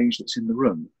recognizing the range that's in the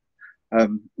room,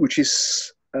 which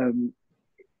is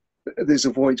there's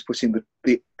a void putting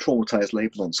the traumatized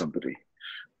label on somebody.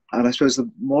 And I suppose the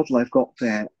model I've got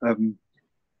there, I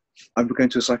was going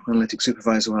to a psychoanalytic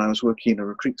supervisor when I was working in a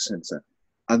retreat centre.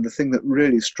 And the thing that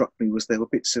really struck me was there were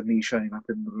bits of me showing up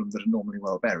in the room that are normally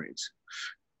well buried.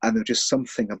 And there was just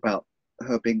something about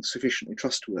her being sufficiently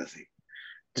trustworthy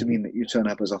to mean that you turn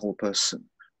up as a whole person.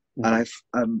 And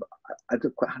I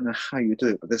don't quite know how you do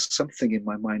it, but there's something in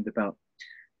my mind about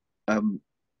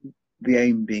the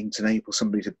aim being to enable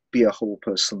somebody to be a whole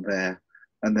person there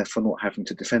and therefore not having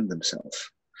to defend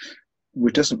themselves,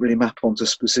 which doesn't really map onto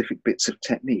specific bits of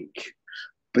technique,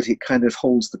 but it kind of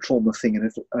holds the trauma thing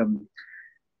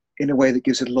in a way that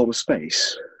gives it a lot of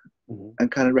space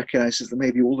and kind of recognizes that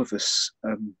maybe all of us,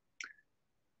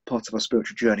 part of our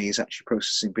spiritual journey is actually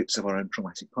processing bits of our own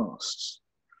traumatic pasts.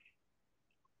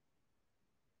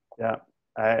 Yeah,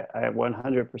 I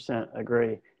 100%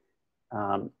 agree.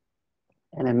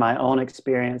 And in my own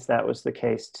experience, that was the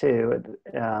case too.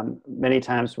 Many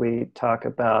times we talk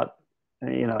about,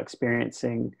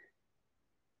 experiencing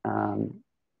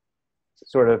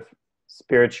sort of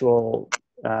spiritual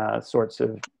sorts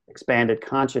of expanded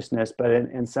consciousness, but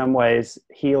in some ways,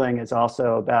 healing is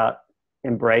also about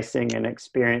embracing and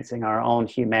experiencing our own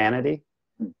humanity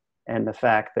and the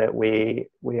fact that we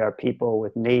are people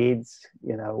with needs.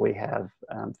 We have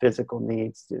physical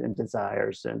needs and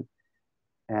desires, and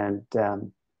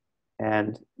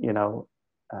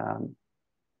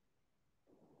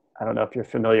I don't know if you're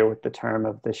familiar with the term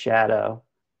of the shadow,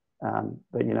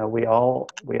 but we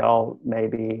all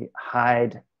maybe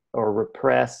hide or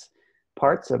repress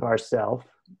parts of ourself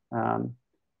that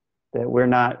we're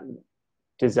not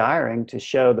desiring to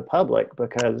show the public,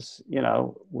 because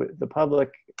the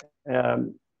public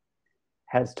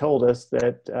has told us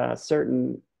that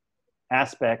certain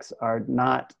aspects are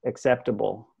not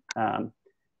acceptable.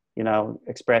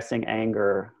 Expressing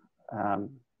anger,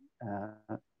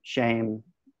 shame,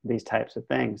 these types of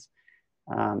things.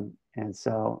 And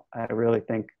so I really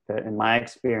think that in my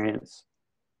experience,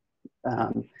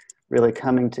 really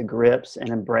coming to grips and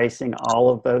embracing all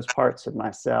of those parts of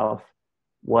myself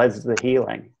was the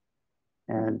healing.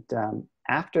 And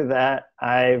after that,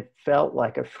 I felt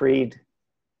like a freed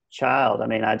child. I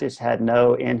mean, I just had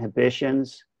no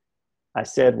inhibitions. I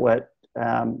said what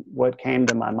came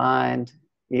to my mind,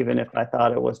 even if I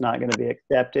thought it was not going to be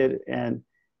accepted. And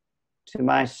to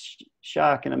my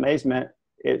shock and amazement,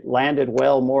 it landed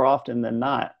well more often than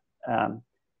not.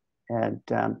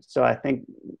 So I think,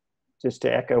 just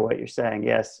to echo what you're saying,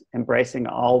 yes, embracing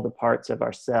all the parts of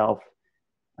ourself.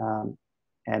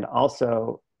 And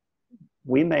also,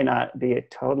 we may not be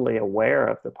totally aware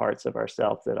of the parts of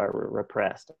ourself that are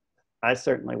repressed. I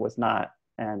certainly was not.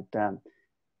 And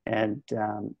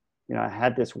I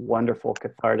had this wonderful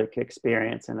cathartic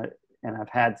experience, and I've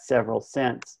had several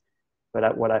since.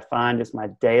 But what I find is my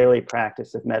daily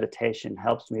practice of meditation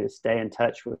helps me to stay in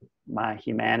touch with my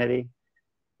humanity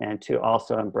and to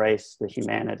also embrace the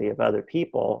humanity of other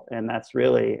people. And that's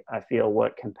really, I feel,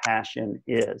 what compassion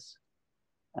is.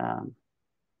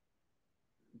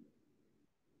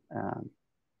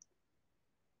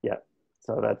 Yeah,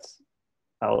 so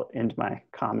I'll end my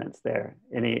comments there.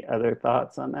 Any other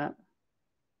thoughts on that?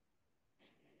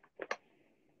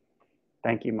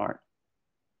 Thank you, Mark.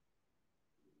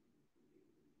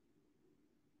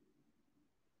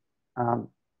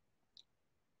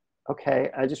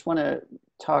 Okay, I just want to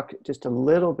talk just a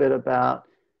little bit about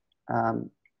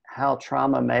how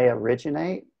trauma may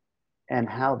originate and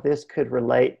how this could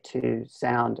relate to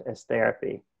sound as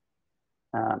therapy.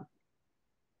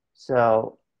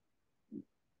 So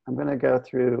I'm going to go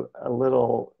through a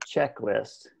little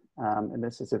checklist, and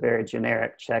this is a very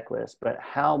generic checklist, but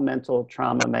how mental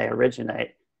trauma may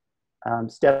originate.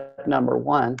 Step number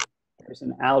one, there's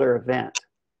an outer event.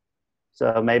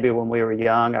 So maybe when we were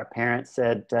young, our parents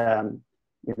said,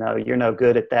 you're no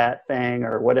good at that thing,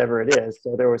 or whatever it is.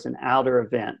 So there was an outer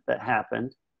event that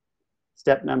happened.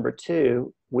 Step number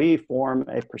two, we form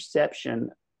a perception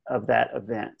of that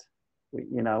event.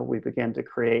 We begin to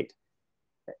create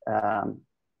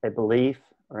a belief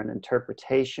or an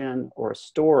interpretation or a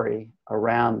story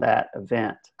around that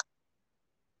event.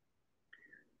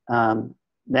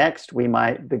 Next, we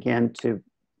might begin to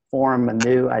form a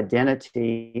new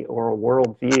identity or a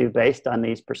worldview based on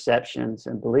these perceptions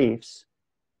and beliefs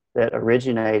that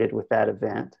originated with that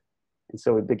event. And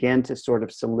so we begin to sort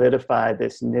of solidify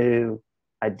this new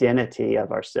identity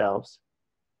of ourselves.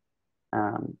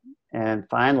 And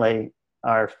finally,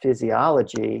 our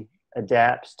physiology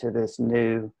adapts to this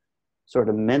new sort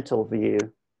of mental view.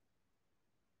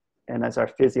 And as our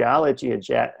physiology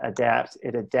adapts,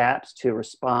 it adapts to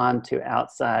respond to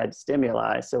outside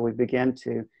stimuli. So we begin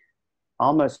to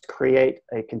almost create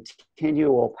a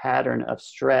continual pattern of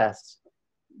stress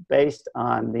based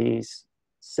on these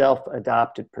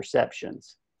self-adopted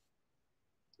perceptions.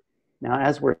 Now,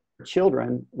 as we're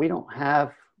children, we don't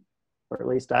have, or at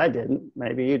least I didn't,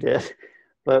 maybe you did,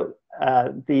 but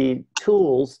the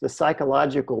tools, the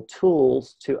psychological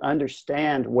tools to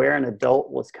understand where an adult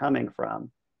was coming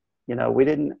from. You know, we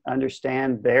didn't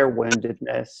understand their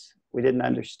woundedness. We didn't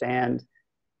understand,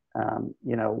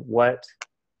 you know, what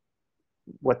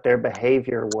their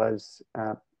behavior was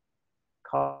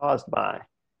caused by.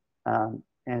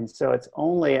 And so it's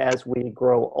only as we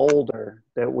grow older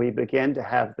that we begin to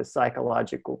have the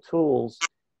psychological tools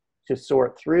to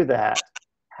sort through that.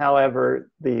 However,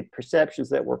 the perceptions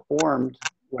that were formed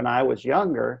when I was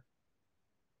younger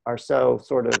are so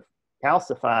sort of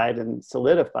calcified and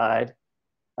solidified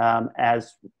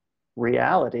as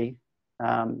reality.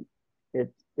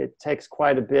 It takes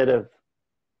quite a bit of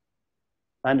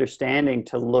understanding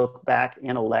to look back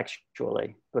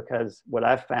intellectually, because what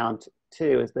I've found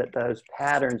too is that those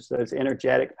patterns, those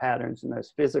energetic patterns and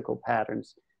those physical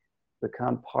patterns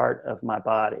become part of my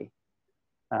body,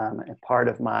 and part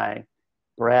of my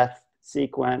breath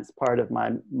sequence, part of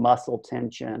my muscle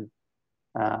tension,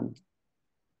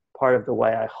 part of the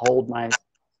way I hold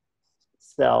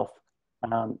myself.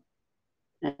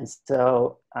 And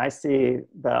so I see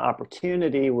the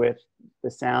opportunity with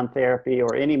the sound therapy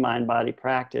or any mind-body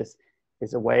practice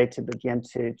is a way to begin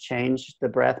to change the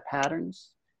breath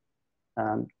patterns,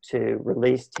 to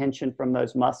release tension from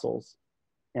those muscles.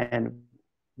 And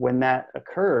when that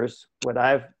occurs, what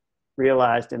I've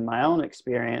realized in my own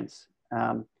experience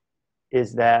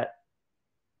is that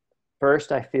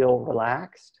first I feel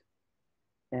relaxed,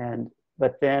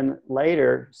 but then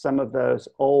later some of those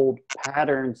old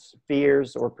patterns,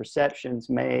 fears, or perceptions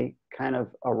may kind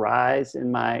of arise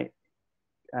in my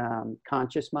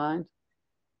conscious mind.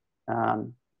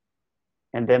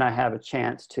 And then I have a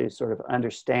chance to sort of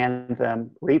understand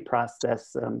them,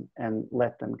 reprocess them, and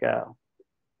let them go.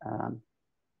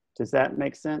 Does that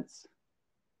make sense?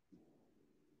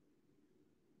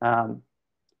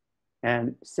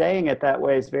 And saying it that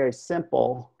way is very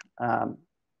simple.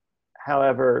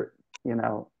 However, you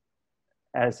know,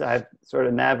 as I've sort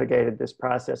of navigated this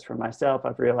process for myself,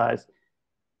 I've realized,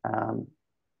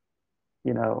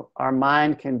 you know, our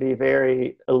mind can be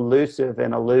very elusive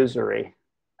and illusory.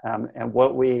 And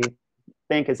what we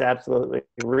think is absolutely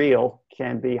real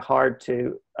can be hard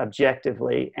to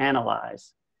objectively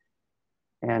analyze.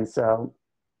 And so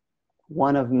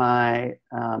one of my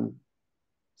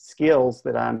skills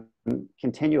that I'm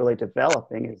continually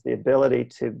developing is the ability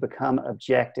to become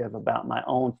objective about my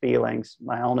own feelings,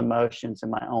 my own emotions, and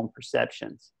my own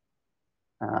perceptions.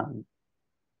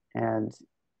 And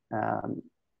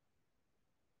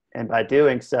by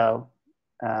doing so,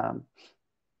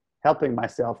 helping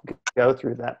myself go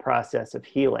through that process of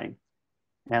healing.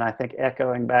 And I think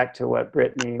echoing back to what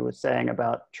Brittany was saying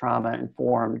about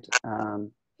trauma-informed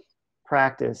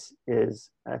practice is,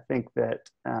 I think that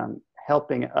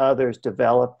helping others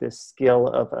develop this skill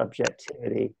of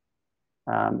objectivity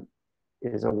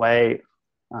is a way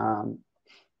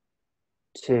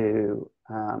to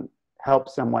help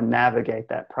someone navigate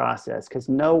that process, because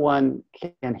no one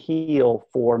can heal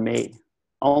for me.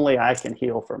 Only I can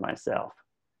heal for myself.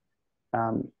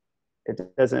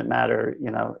 It doesn't matter,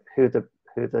 you know, who the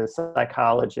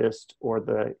psychologist or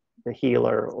the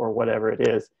healer or whatever it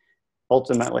is.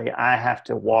 Ultimately, I have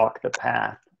to walk the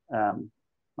path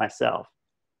myself.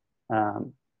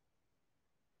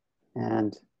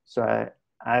 And so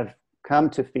I've come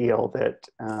to feel that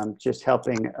just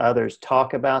helping others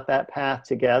talk about that path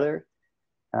together,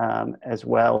 as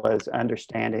well as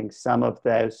understanding some of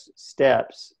those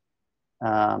steps,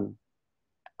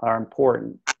 are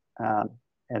important.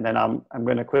 And then I'm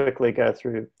going to quickly go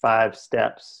through 5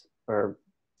 steps, or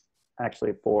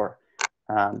actually 4,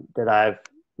 that I've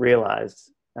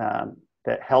realized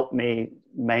that help me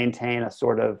maintain a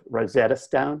sort of Rosetta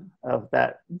Stone of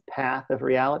that path of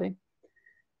reality.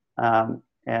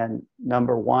 And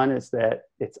number 1 is that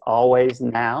it's always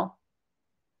now.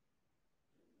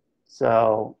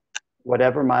 So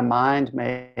whatever my mind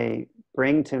may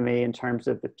bring to me in terms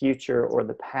of the future or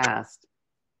the past,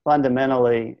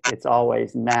 fundamentally, it's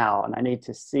always now. And I need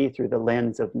to see through the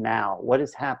lens of now. What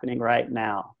is happening right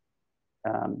now?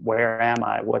 Where am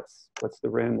I? What's the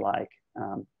room like?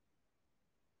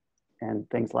 And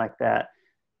things like that.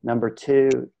 Number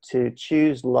 2, to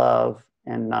choose love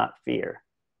and not fear.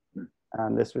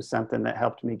 This was something that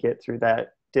helped me get through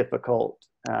that difficult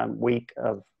week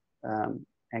of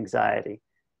anxiety.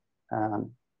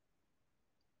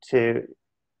 To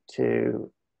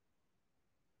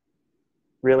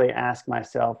really ask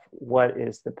myself, what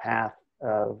is the path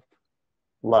of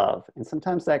love? And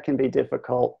sometimes that can be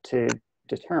difficult to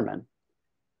determine.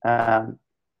 Number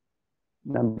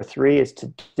three is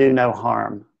to do no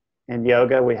harm. In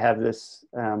yoga, we have this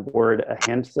word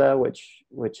ahimsa,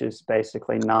 which is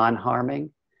basically non-harming.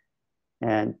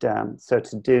 And so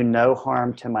to do no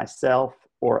harm to myself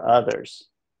or others.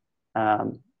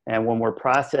 And when we're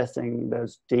processing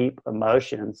those deep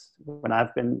emotions, when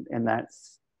I've been in that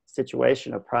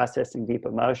situation of processing deep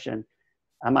emotion,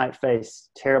 I might face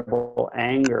terrible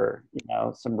anger,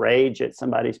 some rage at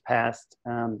somebody's past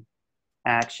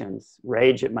actions,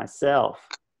 rage at myself,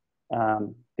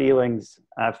 feelings.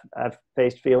 I've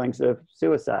faced feelings of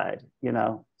suicide,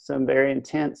 some very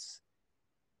intense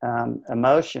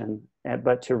emotion,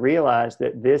 but to realize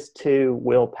that this too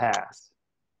will pass.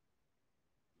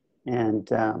 And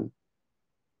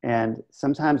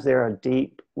sometimes there are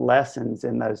deep lessons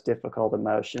in those difficult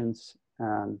emotions.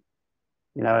 In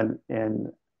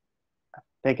I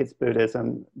think it's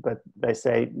Buddhism, but they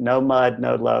say no mud,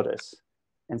 no lotus.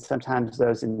 And sometimes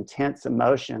those intense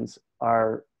emotions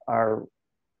are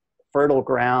fertile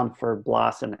ground for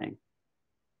blossoming.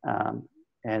 And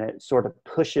it sort of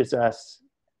pushes us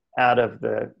out of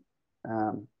the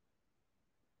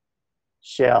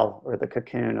shell or the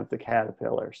cocoon of the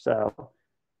caterpillar. So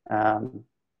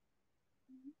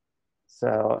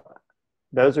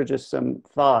those are just some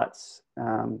thoughts,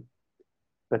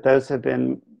 but those have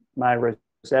been my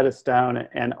Rosetta Stone.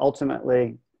 And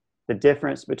ultimately, the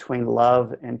difference between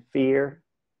love and fear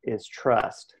is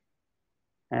trust.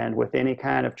 And with any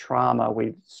kind of trauma,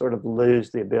 we sort of lose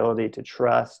the ability to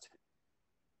trust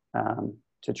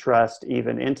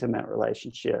even intimate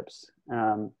relationships.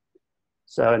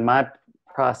 So in my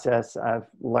process, I've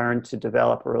learned to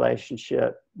develop a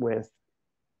relationship with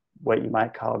what you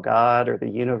might call God or the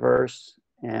universe,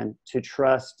 and to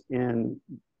trust in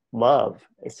love,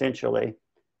 essentially.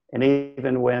 And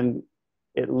even when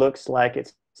it looks like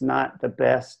it's not the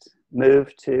best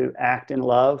move to act in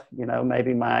love,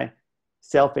 maybe my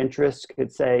self-interest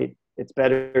could say it's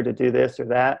better to do this or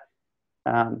that.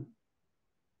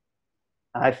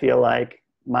 I feel like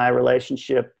my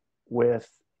relationship with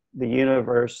the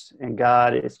universe and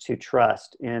God is to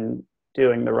trust in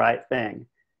doing the right thing.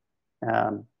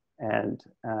 I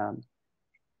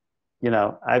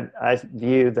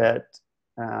view that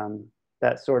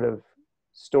that sort of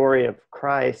story of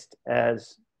Christ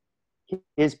as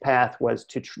his path was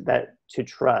to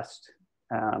trust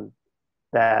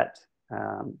that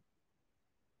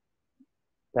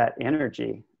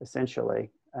energy,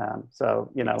 essentially.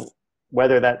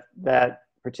 Whether that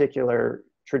particular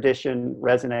tradition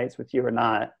resonates with you or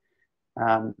not,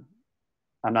 I'm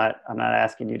not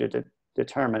asking you to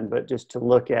determine, but just to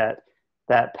look at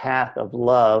that path of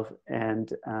love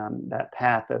and that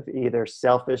path of either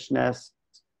selfishness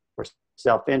or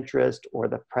self-interest, or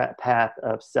the path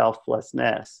of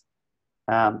selflessness.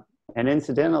 And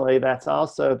incidentally, that's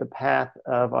also the path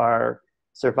of our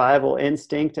survival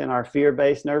instinct and our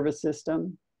fear-based nervous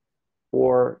system,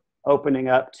 or opening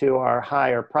up to our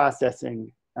higher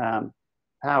processing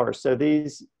power. So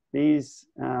these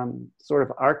sort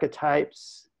of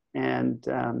archetypes and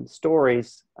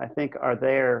stories, I think, are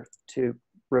there to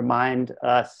remind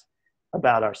us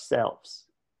about ourselves.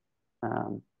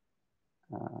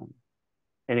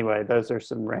 Anyway, those are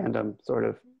some random sort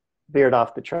of veered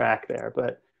off the track there,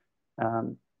 but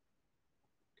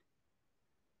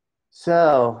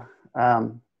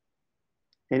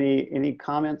any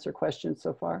comments or questions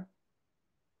so far?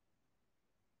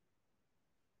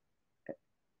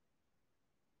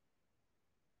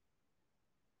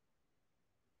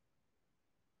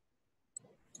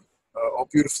 All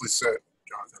beautifully said,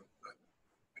 Jonathan. I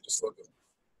just love it.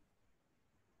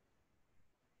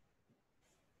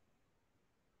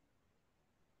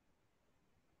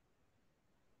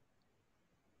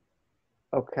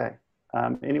 Okay.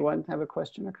 Anyone have a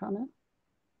question or comment?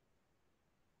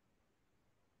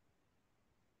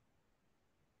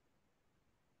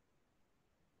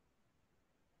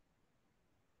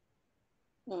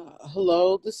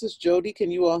 Hello, this is Jody.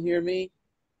 Can you all hear me?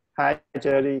 Hi,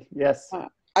 Jody. Yes.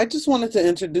 I just wanted to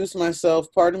introduce myself.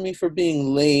 Pardon me for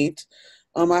being late.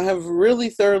 I have really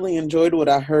thoroughly enjoyed what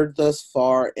I heard thus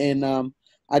far, and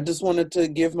I just wanted to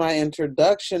give my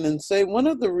introduction and say one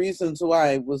of the reasons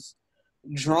why I was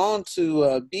drawn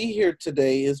to be here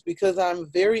today is because I'm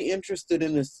very interested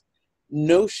in this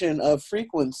notion of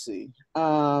frequency.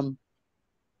 And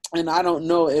I don't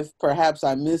know if perhaps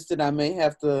I missed it. I may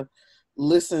have to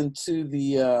listen to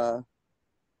the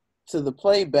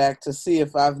playback to see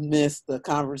if I've missed the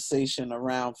conversation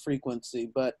around frequency.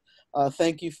 But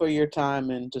thank you for your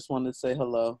time, and just wanted to say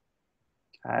hello.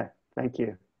 Hi, thank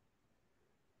you.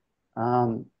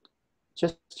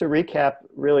 Just to recap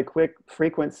really quick,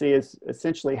 frequency is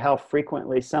essentially how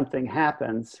frequently something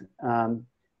happens.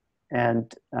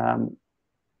 And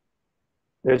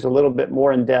there's a little bit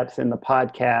more in depth in the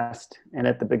podcast and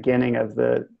at the beginning of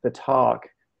the talk.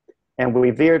 And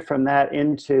we veered from that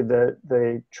into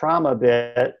the trauma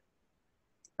bit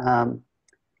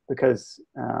because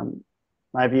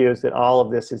my view is that all of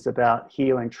this is about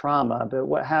healing trauma. But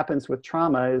what happens with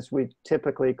trauma is we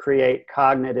typically create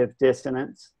cognitive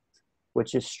dissonance,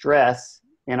 which is stress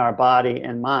in our body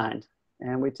and mind.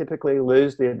 And we typically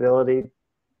lose the ability,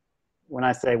 when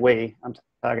I say we, I'm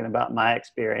talking about my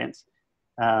experience,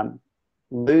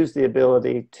 lose the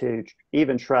ability to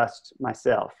even trust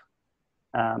myself.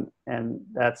 And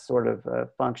that's sort of a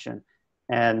function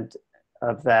and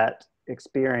of that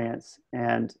experience.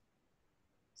 And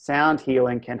sound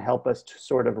healing can help us to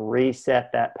sort of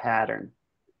reset that pattern.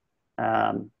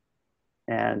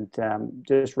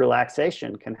 Just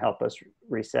relaxation can help us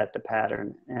reset the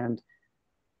pattern. And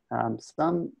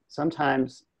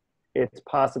sometimes it's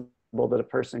possible that a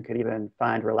person could even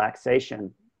find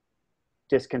relaxation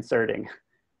disconcerting,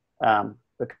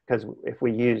 because if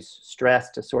we use stress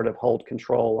to sort of hold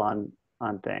control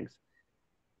on things.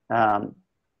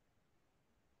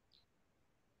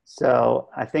 So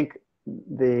I think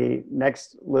the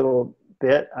next little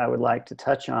bit I would like to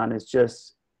touch on is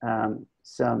just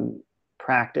some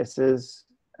practices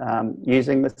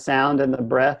using the sound and the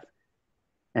breath.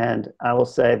 And I will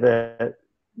say that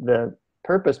the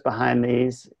purpose behind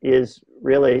these is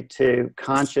really to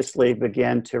consciously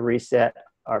begin to reset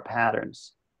our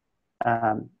patterns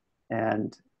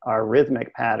and our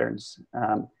rhythmic patterns.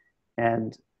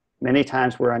 And many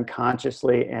times we're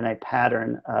unconsciously in a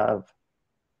pattern of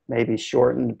maybe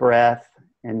shortened breath,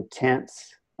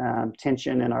 intense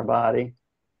tension in our body.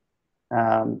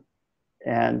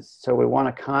 And so we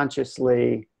want to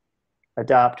consciously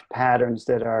adopt patterns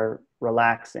that are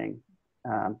relaxing.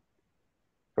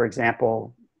 For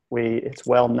example, it's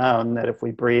well known that if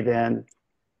we breathe in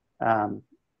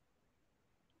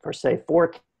for say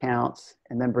 4 counts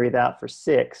and then breathe out for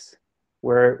 6,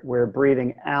 we're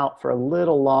breathing out for a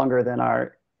little longer than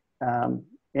our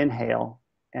inhale,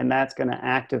 and that's going to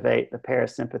activate the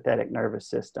parasympathetic nervous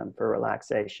system for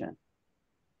relaxation.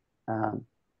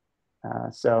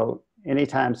 So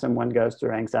anytime someone goes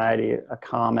through anxiety, a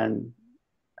common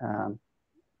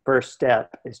first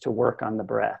step is to work on the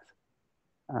breath.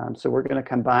 So we're going to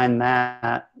combine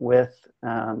that with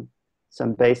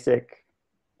some basic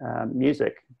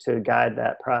music to guide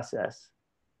that process.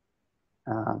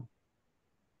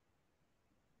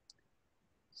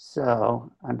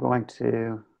 So I'm going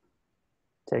to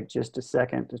take just a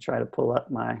second to try to pull up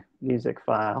my music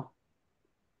file.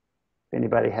 If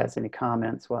anybody has any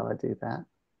comments while I do that.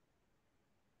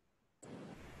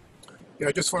 Yeah,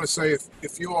 I just want to say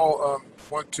if you all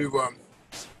want to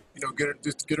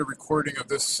get a recording of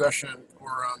this session,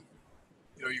 or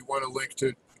you want a link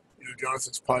to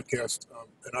Jonathan's podcast,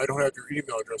 and I don't have your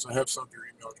email address. I have some of your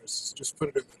email addresses. Just put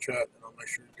it in the chat, and I'll make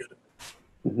sure you get it.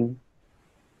 Mm-hmm.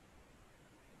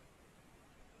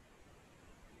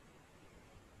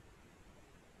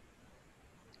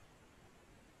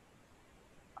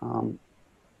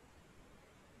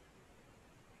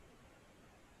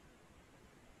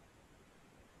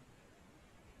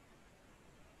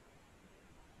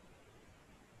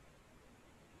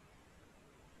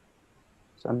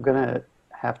 So I'm going to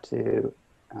have to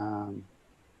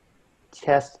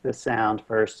test the sound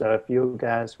first. So if you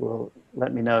guys will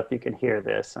let me know if you can hear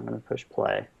this, I'm going to push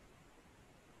play.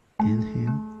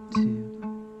 Inhale,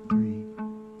 2, 3,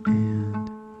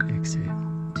 and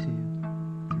exhale, 2,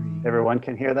 3. Everyone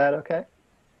can hear that okay?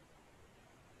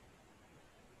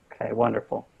 Okay,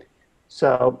 wonderful.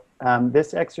 So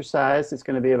this exercise is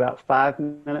going to be about 5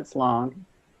 minutes long,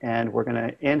 and we're going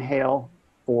to inhale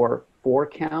for 4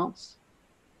 counts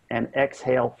and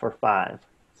exhale for 5.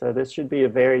 So this should be a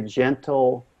very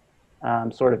gentle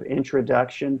sort of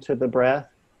introduction to the breath.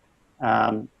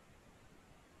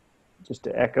 Just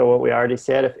to echo what we already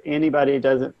said, if anybody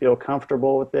doesn't feel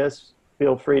comfortable with this,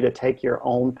 feel free to take your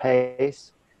own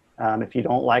pace. If you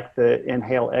don't like the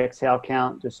inhale-exhale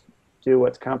count, just do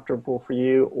what's comfortable for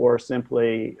you, or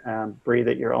simply breathe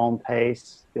at your own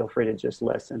pace. Feel free to just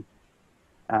listen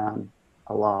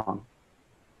along.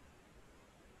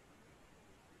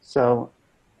 So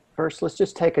first, let's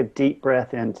just take a deep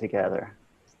breath in together.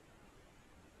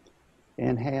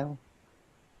 Inhale.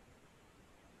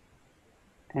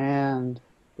 And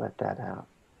let that out.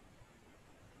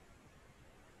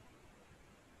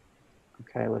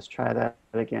 Okay, let's try that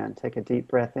again. Take a deep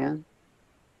breath in.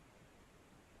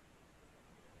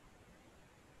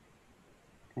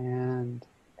 and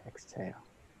exhale.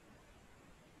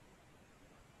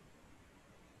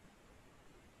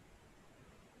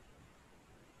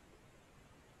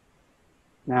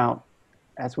 Now,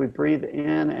 as we breathe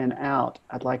in and out,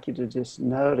 I'd like you to just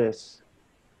notice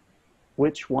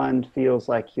which one feels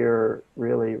like you're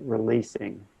really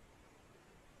releasing.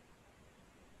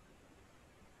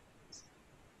 Let's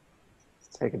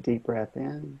take a deep breath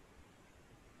in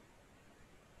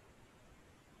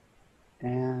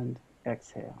and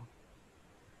exhale.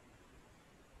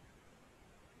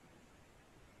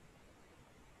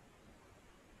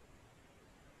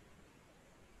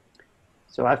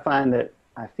 So I find that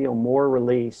I feel more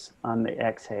release on the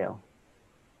exhale.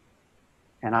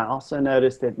 And I also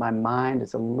notice that my mind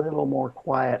is a little more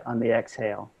quiet on the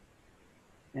exhale.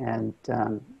 And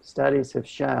studies have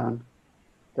shown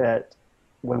that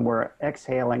when we're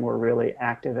exhaling, we're really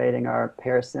activating our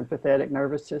parasympathetic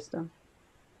nervous system.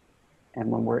 And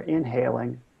when we're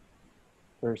inhaling,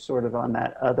 we're sort of on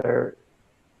that other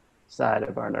side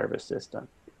of our nervous system.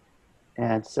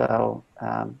 And so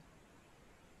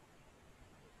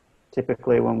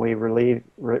typically when we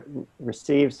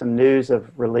receive some news of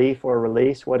relief or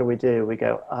release, what do? We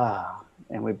go, ah,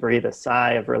 and we breathe a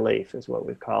sigh of relief is what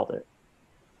we've called it.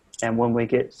 And when we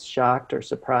get shocked or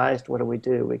surprised, what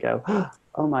do? We go,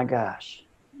 oh my gosh,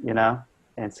 you know?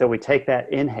 And so we take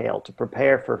that inhale to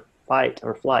prepare for fight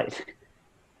or flight.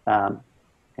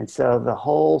 And so the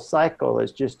whole cycle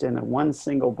is just in one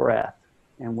single breath,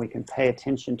 and we can pay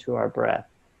attention to our breath.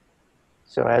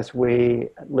 So as we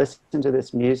listen to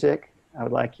this music, I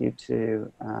would like you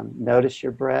to notice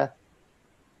your breath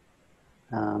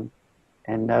and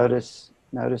notice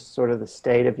sort of the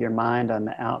state of your mind on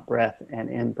the out breath and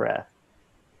in breath.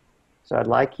 So I'd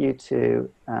like you to,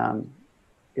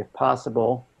 if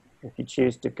possible, if you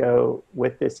choose to go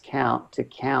with this count, to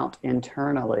count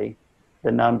internally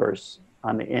the numbers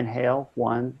on the inhale,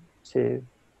 1, 2,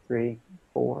 3,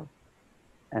 4,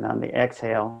 and on the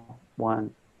exhale,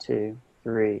 1, 2,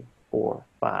 3, 4,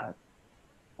 5.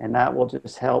 And that will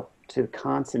just help to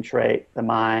concentrate the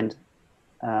mind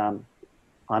on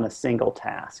a single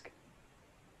task.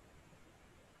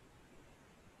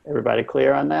 Everybody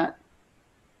clear on that?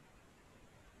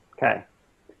 Okay,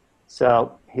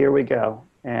 so here we go.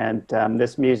 And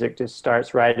this music just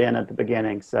starts right in at the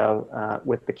beginning, so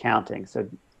with the counting. So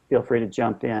feel free to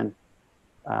jump in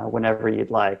whenever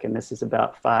you'd like. And this is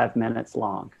about 5 minutes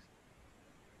long.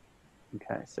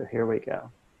 Okay, so here we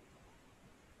go.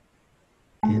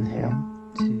 Inhale,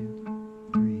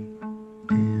 2, 3,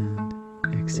 and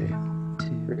exhale,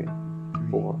 2, 3,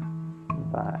 4,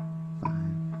 5. 5.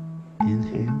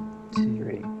 Inhale, 2,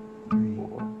 3,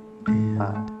 4,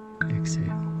 5. and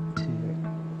exhale, 2,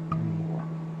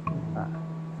 5. 5.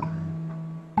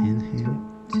 Inhale,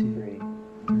 2, 3,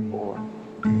 3, 4.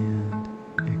 and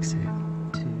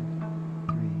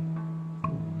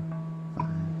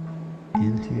exhale,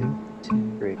 2,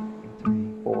 3,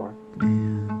 4, 5.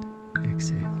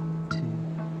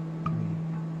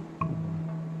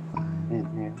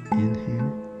 Inhale,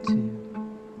 2, 3,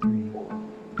 3, 4.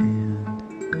 and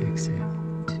exhale,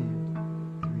 2, 3, 4, 5. Inhale.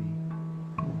 Inhale, 2, 3, and exhale, 2, 3, 4, 5. Inhale,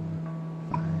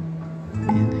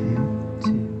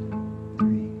 2,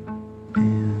 3, and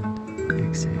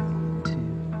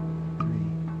exhale,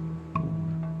 2, 3, 4, 5. Inhale,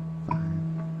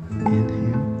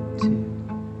 2,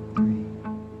 3,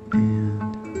 and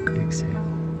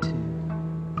exhale, 2,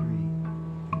 3,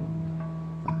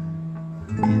 4,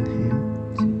 5. Inhale,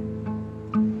 2, and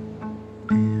exhale.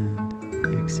 Inhale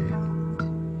and exhale. Inhale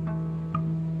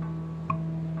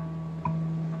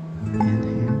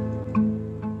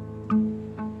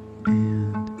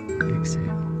and exhale. Inhale and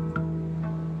exhale.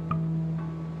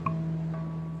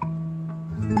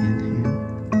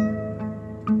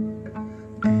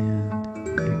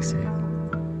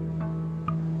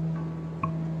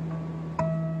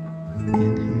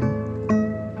 Inhale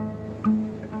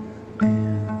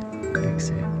and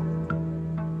exhale.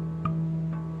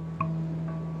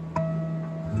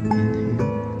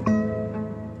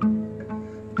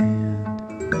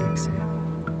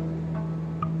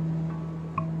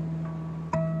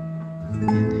 Inhale and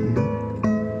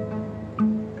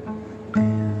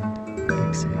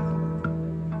exhale.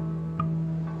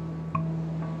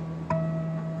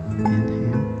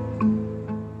 Inhale,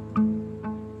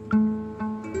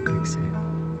 exhale.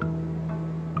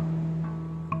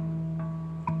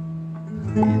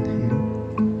 Inhale,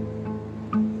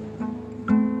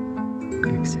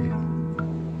 exhale.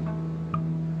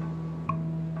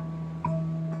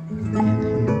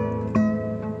 Inhale,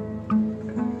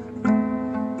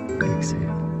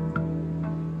 exhale.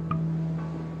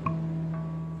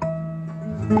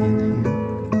 Inhale,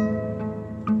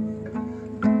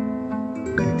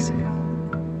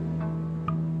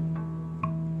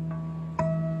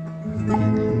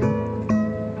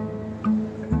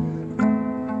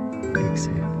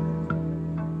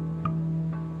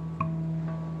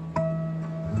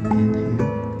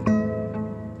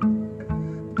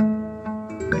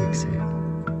 Exhale.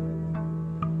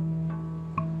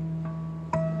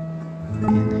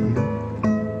 Inhale.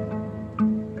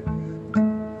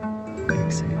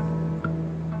 Exhale.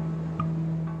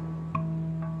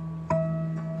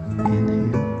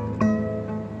 Inhale.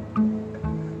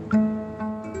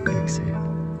 Exhale.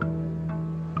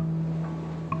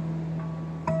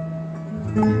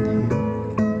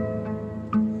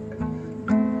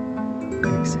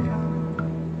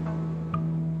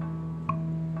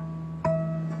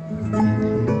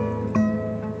 Inhale.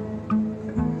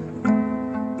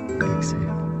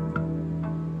 Exhale.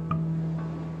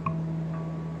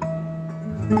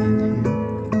 Inhale.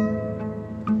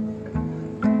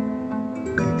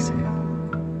 Exhale. Inhale. Exhale.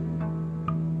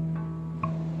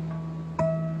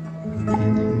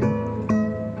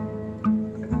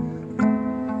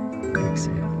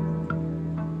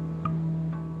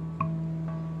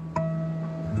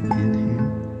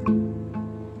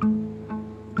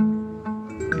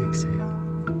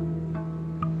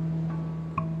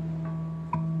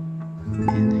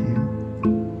 Inhale.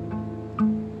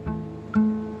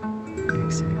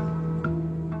 Exhale.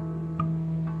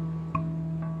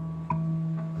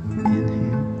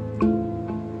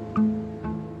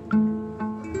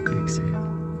 Inhale. Exhale.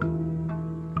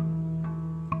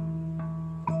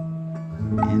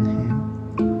 Inhale.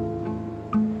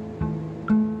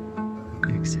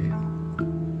 Exhale.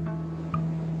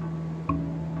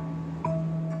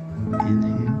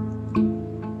 Inhale.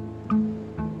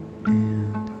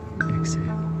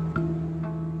 Exhale.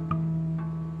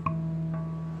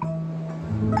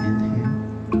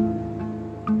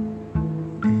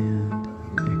 Inhale.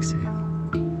 Exhale.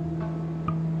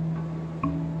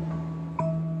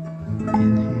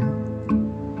 Inhale.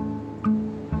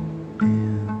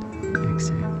 And exhale.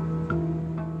 Inhale.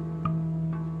 And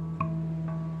exhale.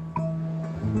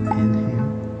 Inhale.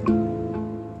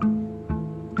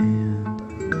 And exhale. Inhale.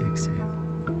 And exhale.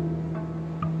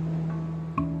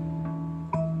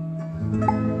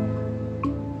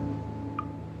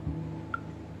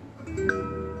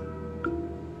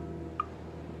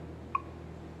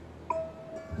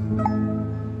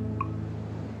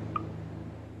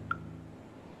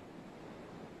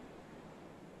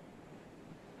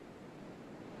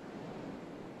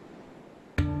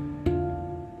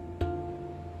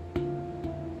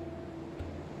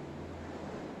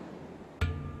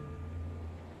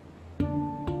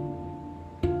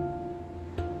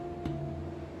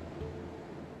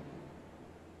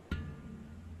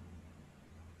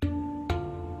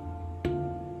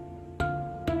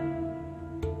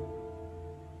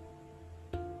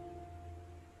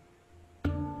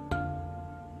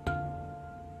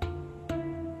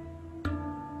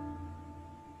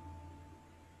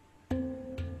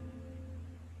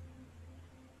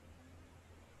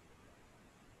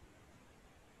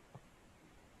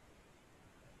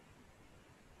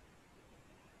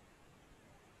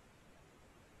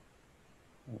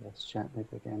 Let's gently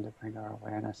begin to bring our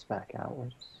awareness back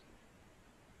outwards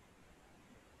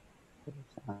to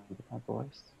the sound of my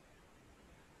voice.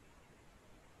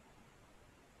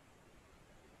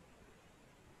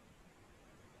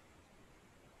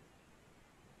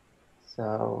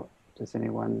 So, does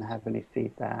anyone have any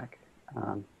feedback?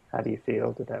 How do you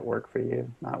feel? Did that work for you?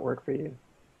 Not work for you?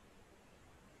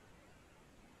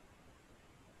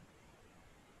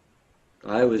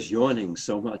 I was yawning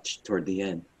so much toward the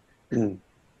end.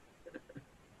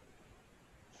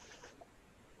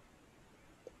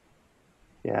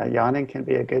 Yeah, yawning can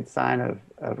be a good sign of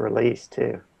release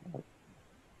too.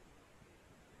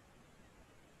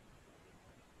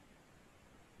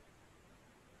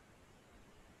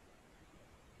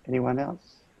 Anyone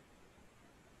else?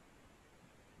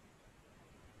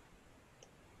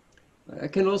 I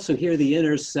can also hear the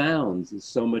inner sounds is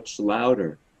so much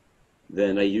louder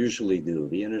than I usually do.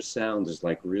 The inner sound is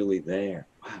like really there.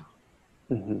 Wow.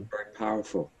 Mm-hmm. Very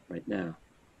powerful right now.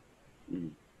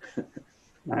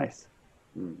 Nice.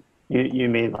 You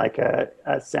mean like a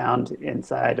sound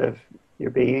inside of your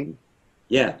being?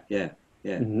 Yeah.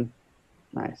 Mm-hmm.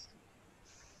 Nice.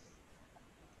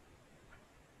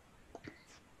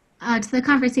 To the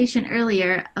conversation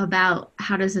earlier about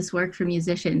how does this work for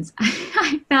musicians,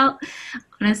 I felt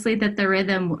honestly that the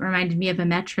rhythm reminded me of a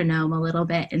metronome a little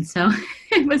bit, and so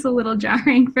it was a little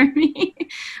jarring for me.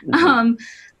 Mm-hmm.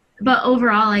 But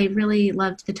overall, I really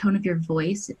loved the tone of your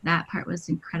voice. That part was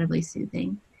incredibly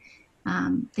soothing.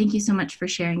 Thank you so much for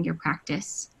sharing your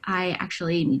practice. I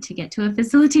actually need to get to a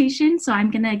facilitation, so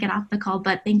I'm going to get off the call,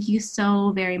 but thank you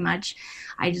so very much.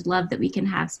 I just love that we can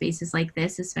have spaces like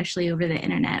this, especially over the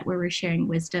internet, where we're sharing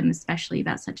wisdom, especially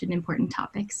about such an important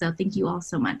topic. So thank you all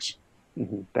so much.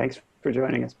 Mm-hmm. Thanks for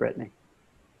joining us, Brittany.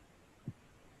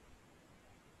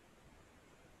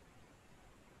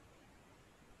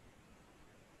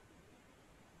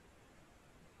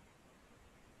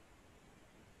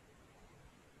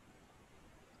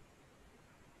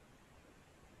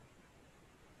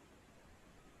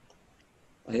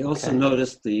 I also Okay.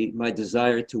 noticed my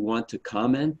desire to want to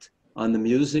comment on the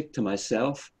music to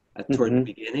myself toward the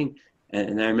beginning.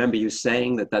 And I remember you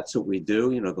saying that that's what we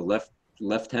do. You know, the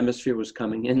left hemisphere was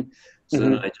coming in. So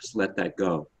then I just let that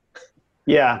go.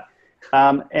 Yeah.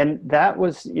 And that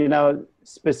was, you know,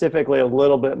 specifically a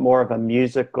little bit more of a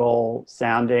musical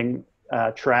sounding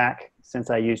track since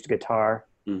I used guitar.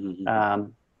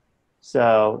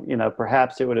 So, you know,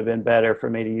 perhaps it would have been better for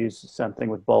me to use something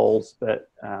with bowls,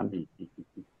 but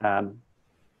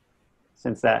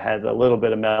since that had a little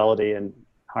bit of melody and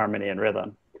harmony and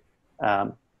rhythm.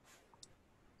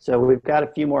 So we've got a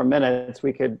few more minutes.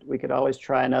 We could always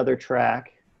try another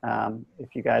track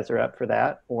if you guys are up for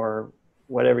that, or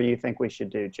whatever you think we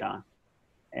should do, John,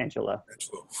 Angelo.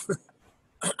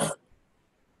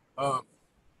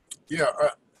 Yeah,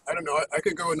 I don't know. I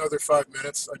could go another 5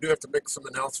 minutes. I do have to make some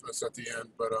announcements at the end,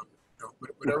 but you know,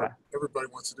 whatever everybody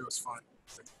wants to do is fine.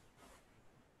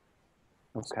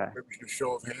 Okay. Maybe we should do a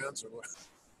show of hands or what?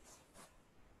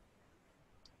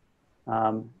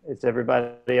 Is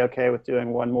everybody okay with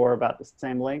doing one more about the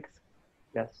same length?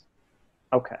 Yes.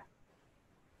 Okay.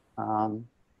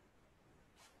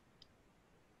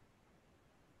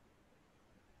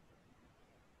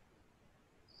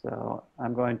 So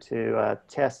I'm going to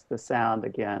test the sound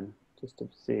again, just to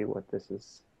see what this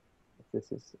is, if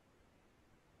this is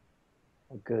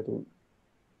a good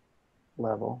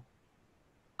level.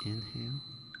 Inhale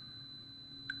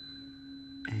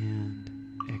and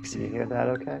exhale. Can you hear that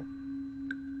okay?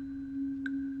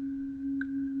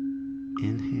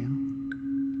 Inhale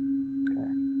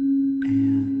Okay.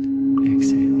 and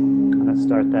exhale. I'm going to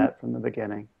start that from the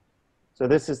beginning. So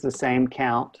this is the same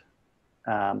count,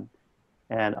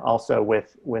 and also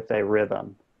with a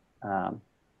rhythm.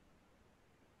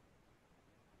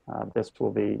 This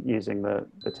will be using the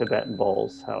Tibetan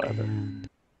bowls, however. And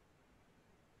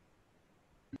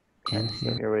Okay, so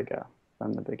inhale here we go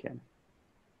from the beginning.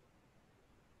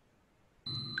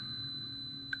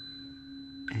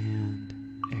 and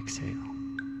exhale.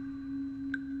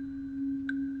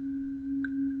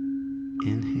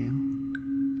 Inhale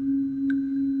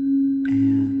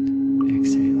and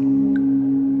exhale.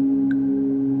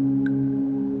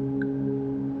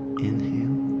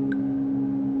 Inhale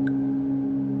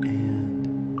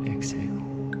and exhale.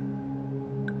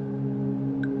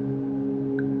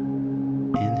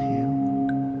 Inhale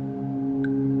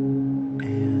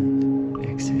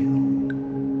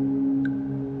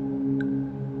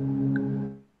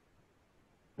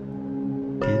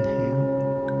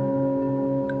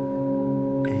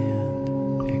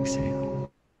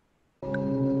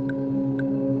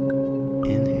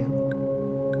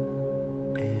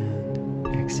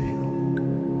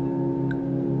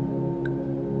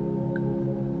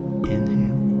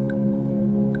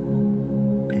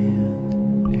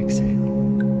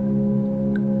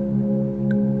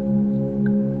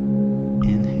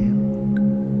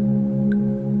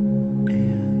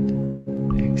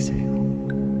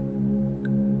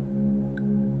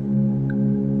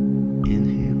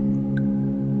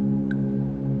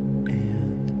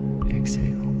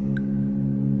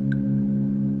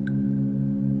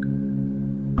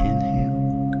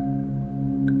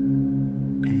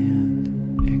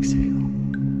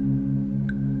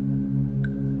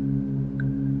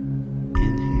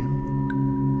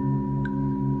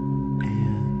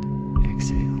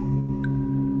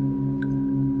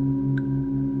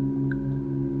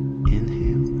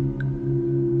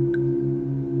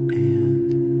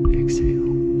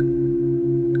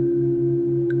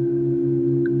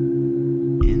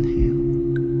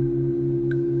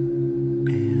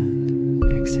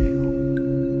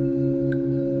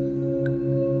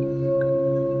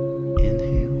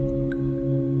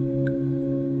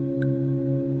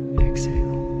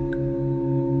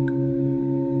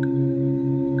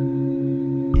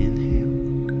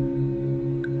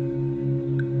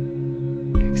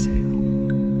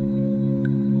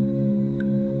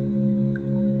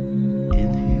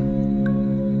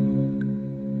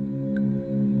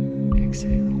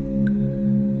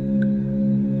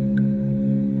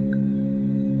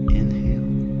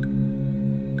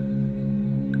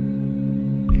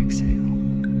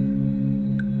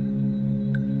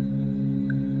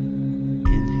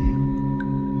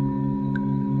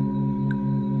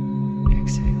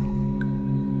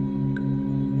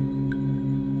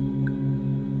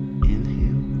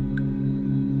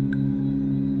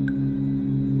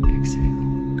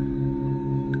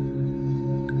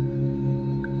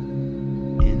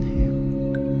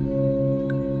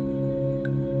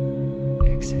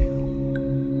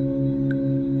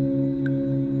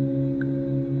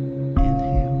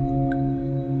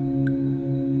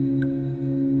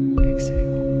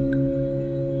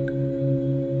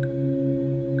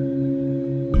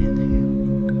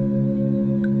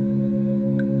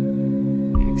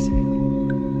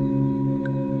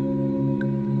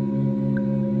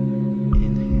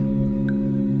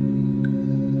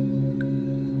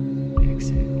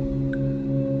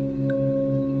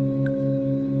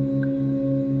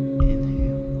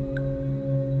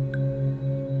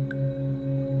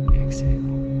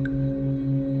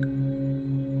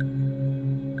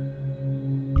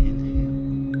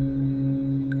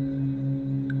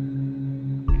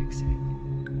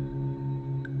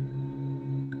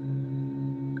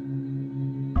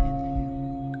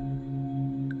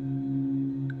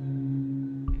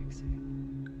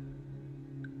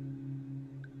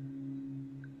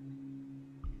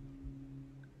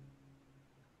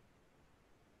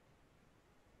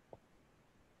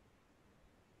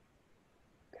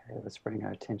Okay, let's bring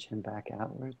our attention back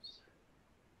outwards.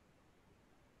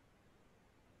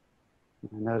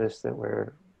 I noticed that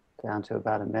we're down to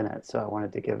about a minute, so I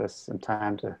wanted to give us some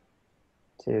time to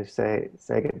say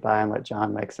goodbye and let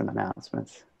John make some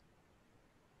announcements.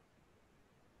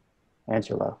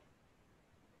 Angelo.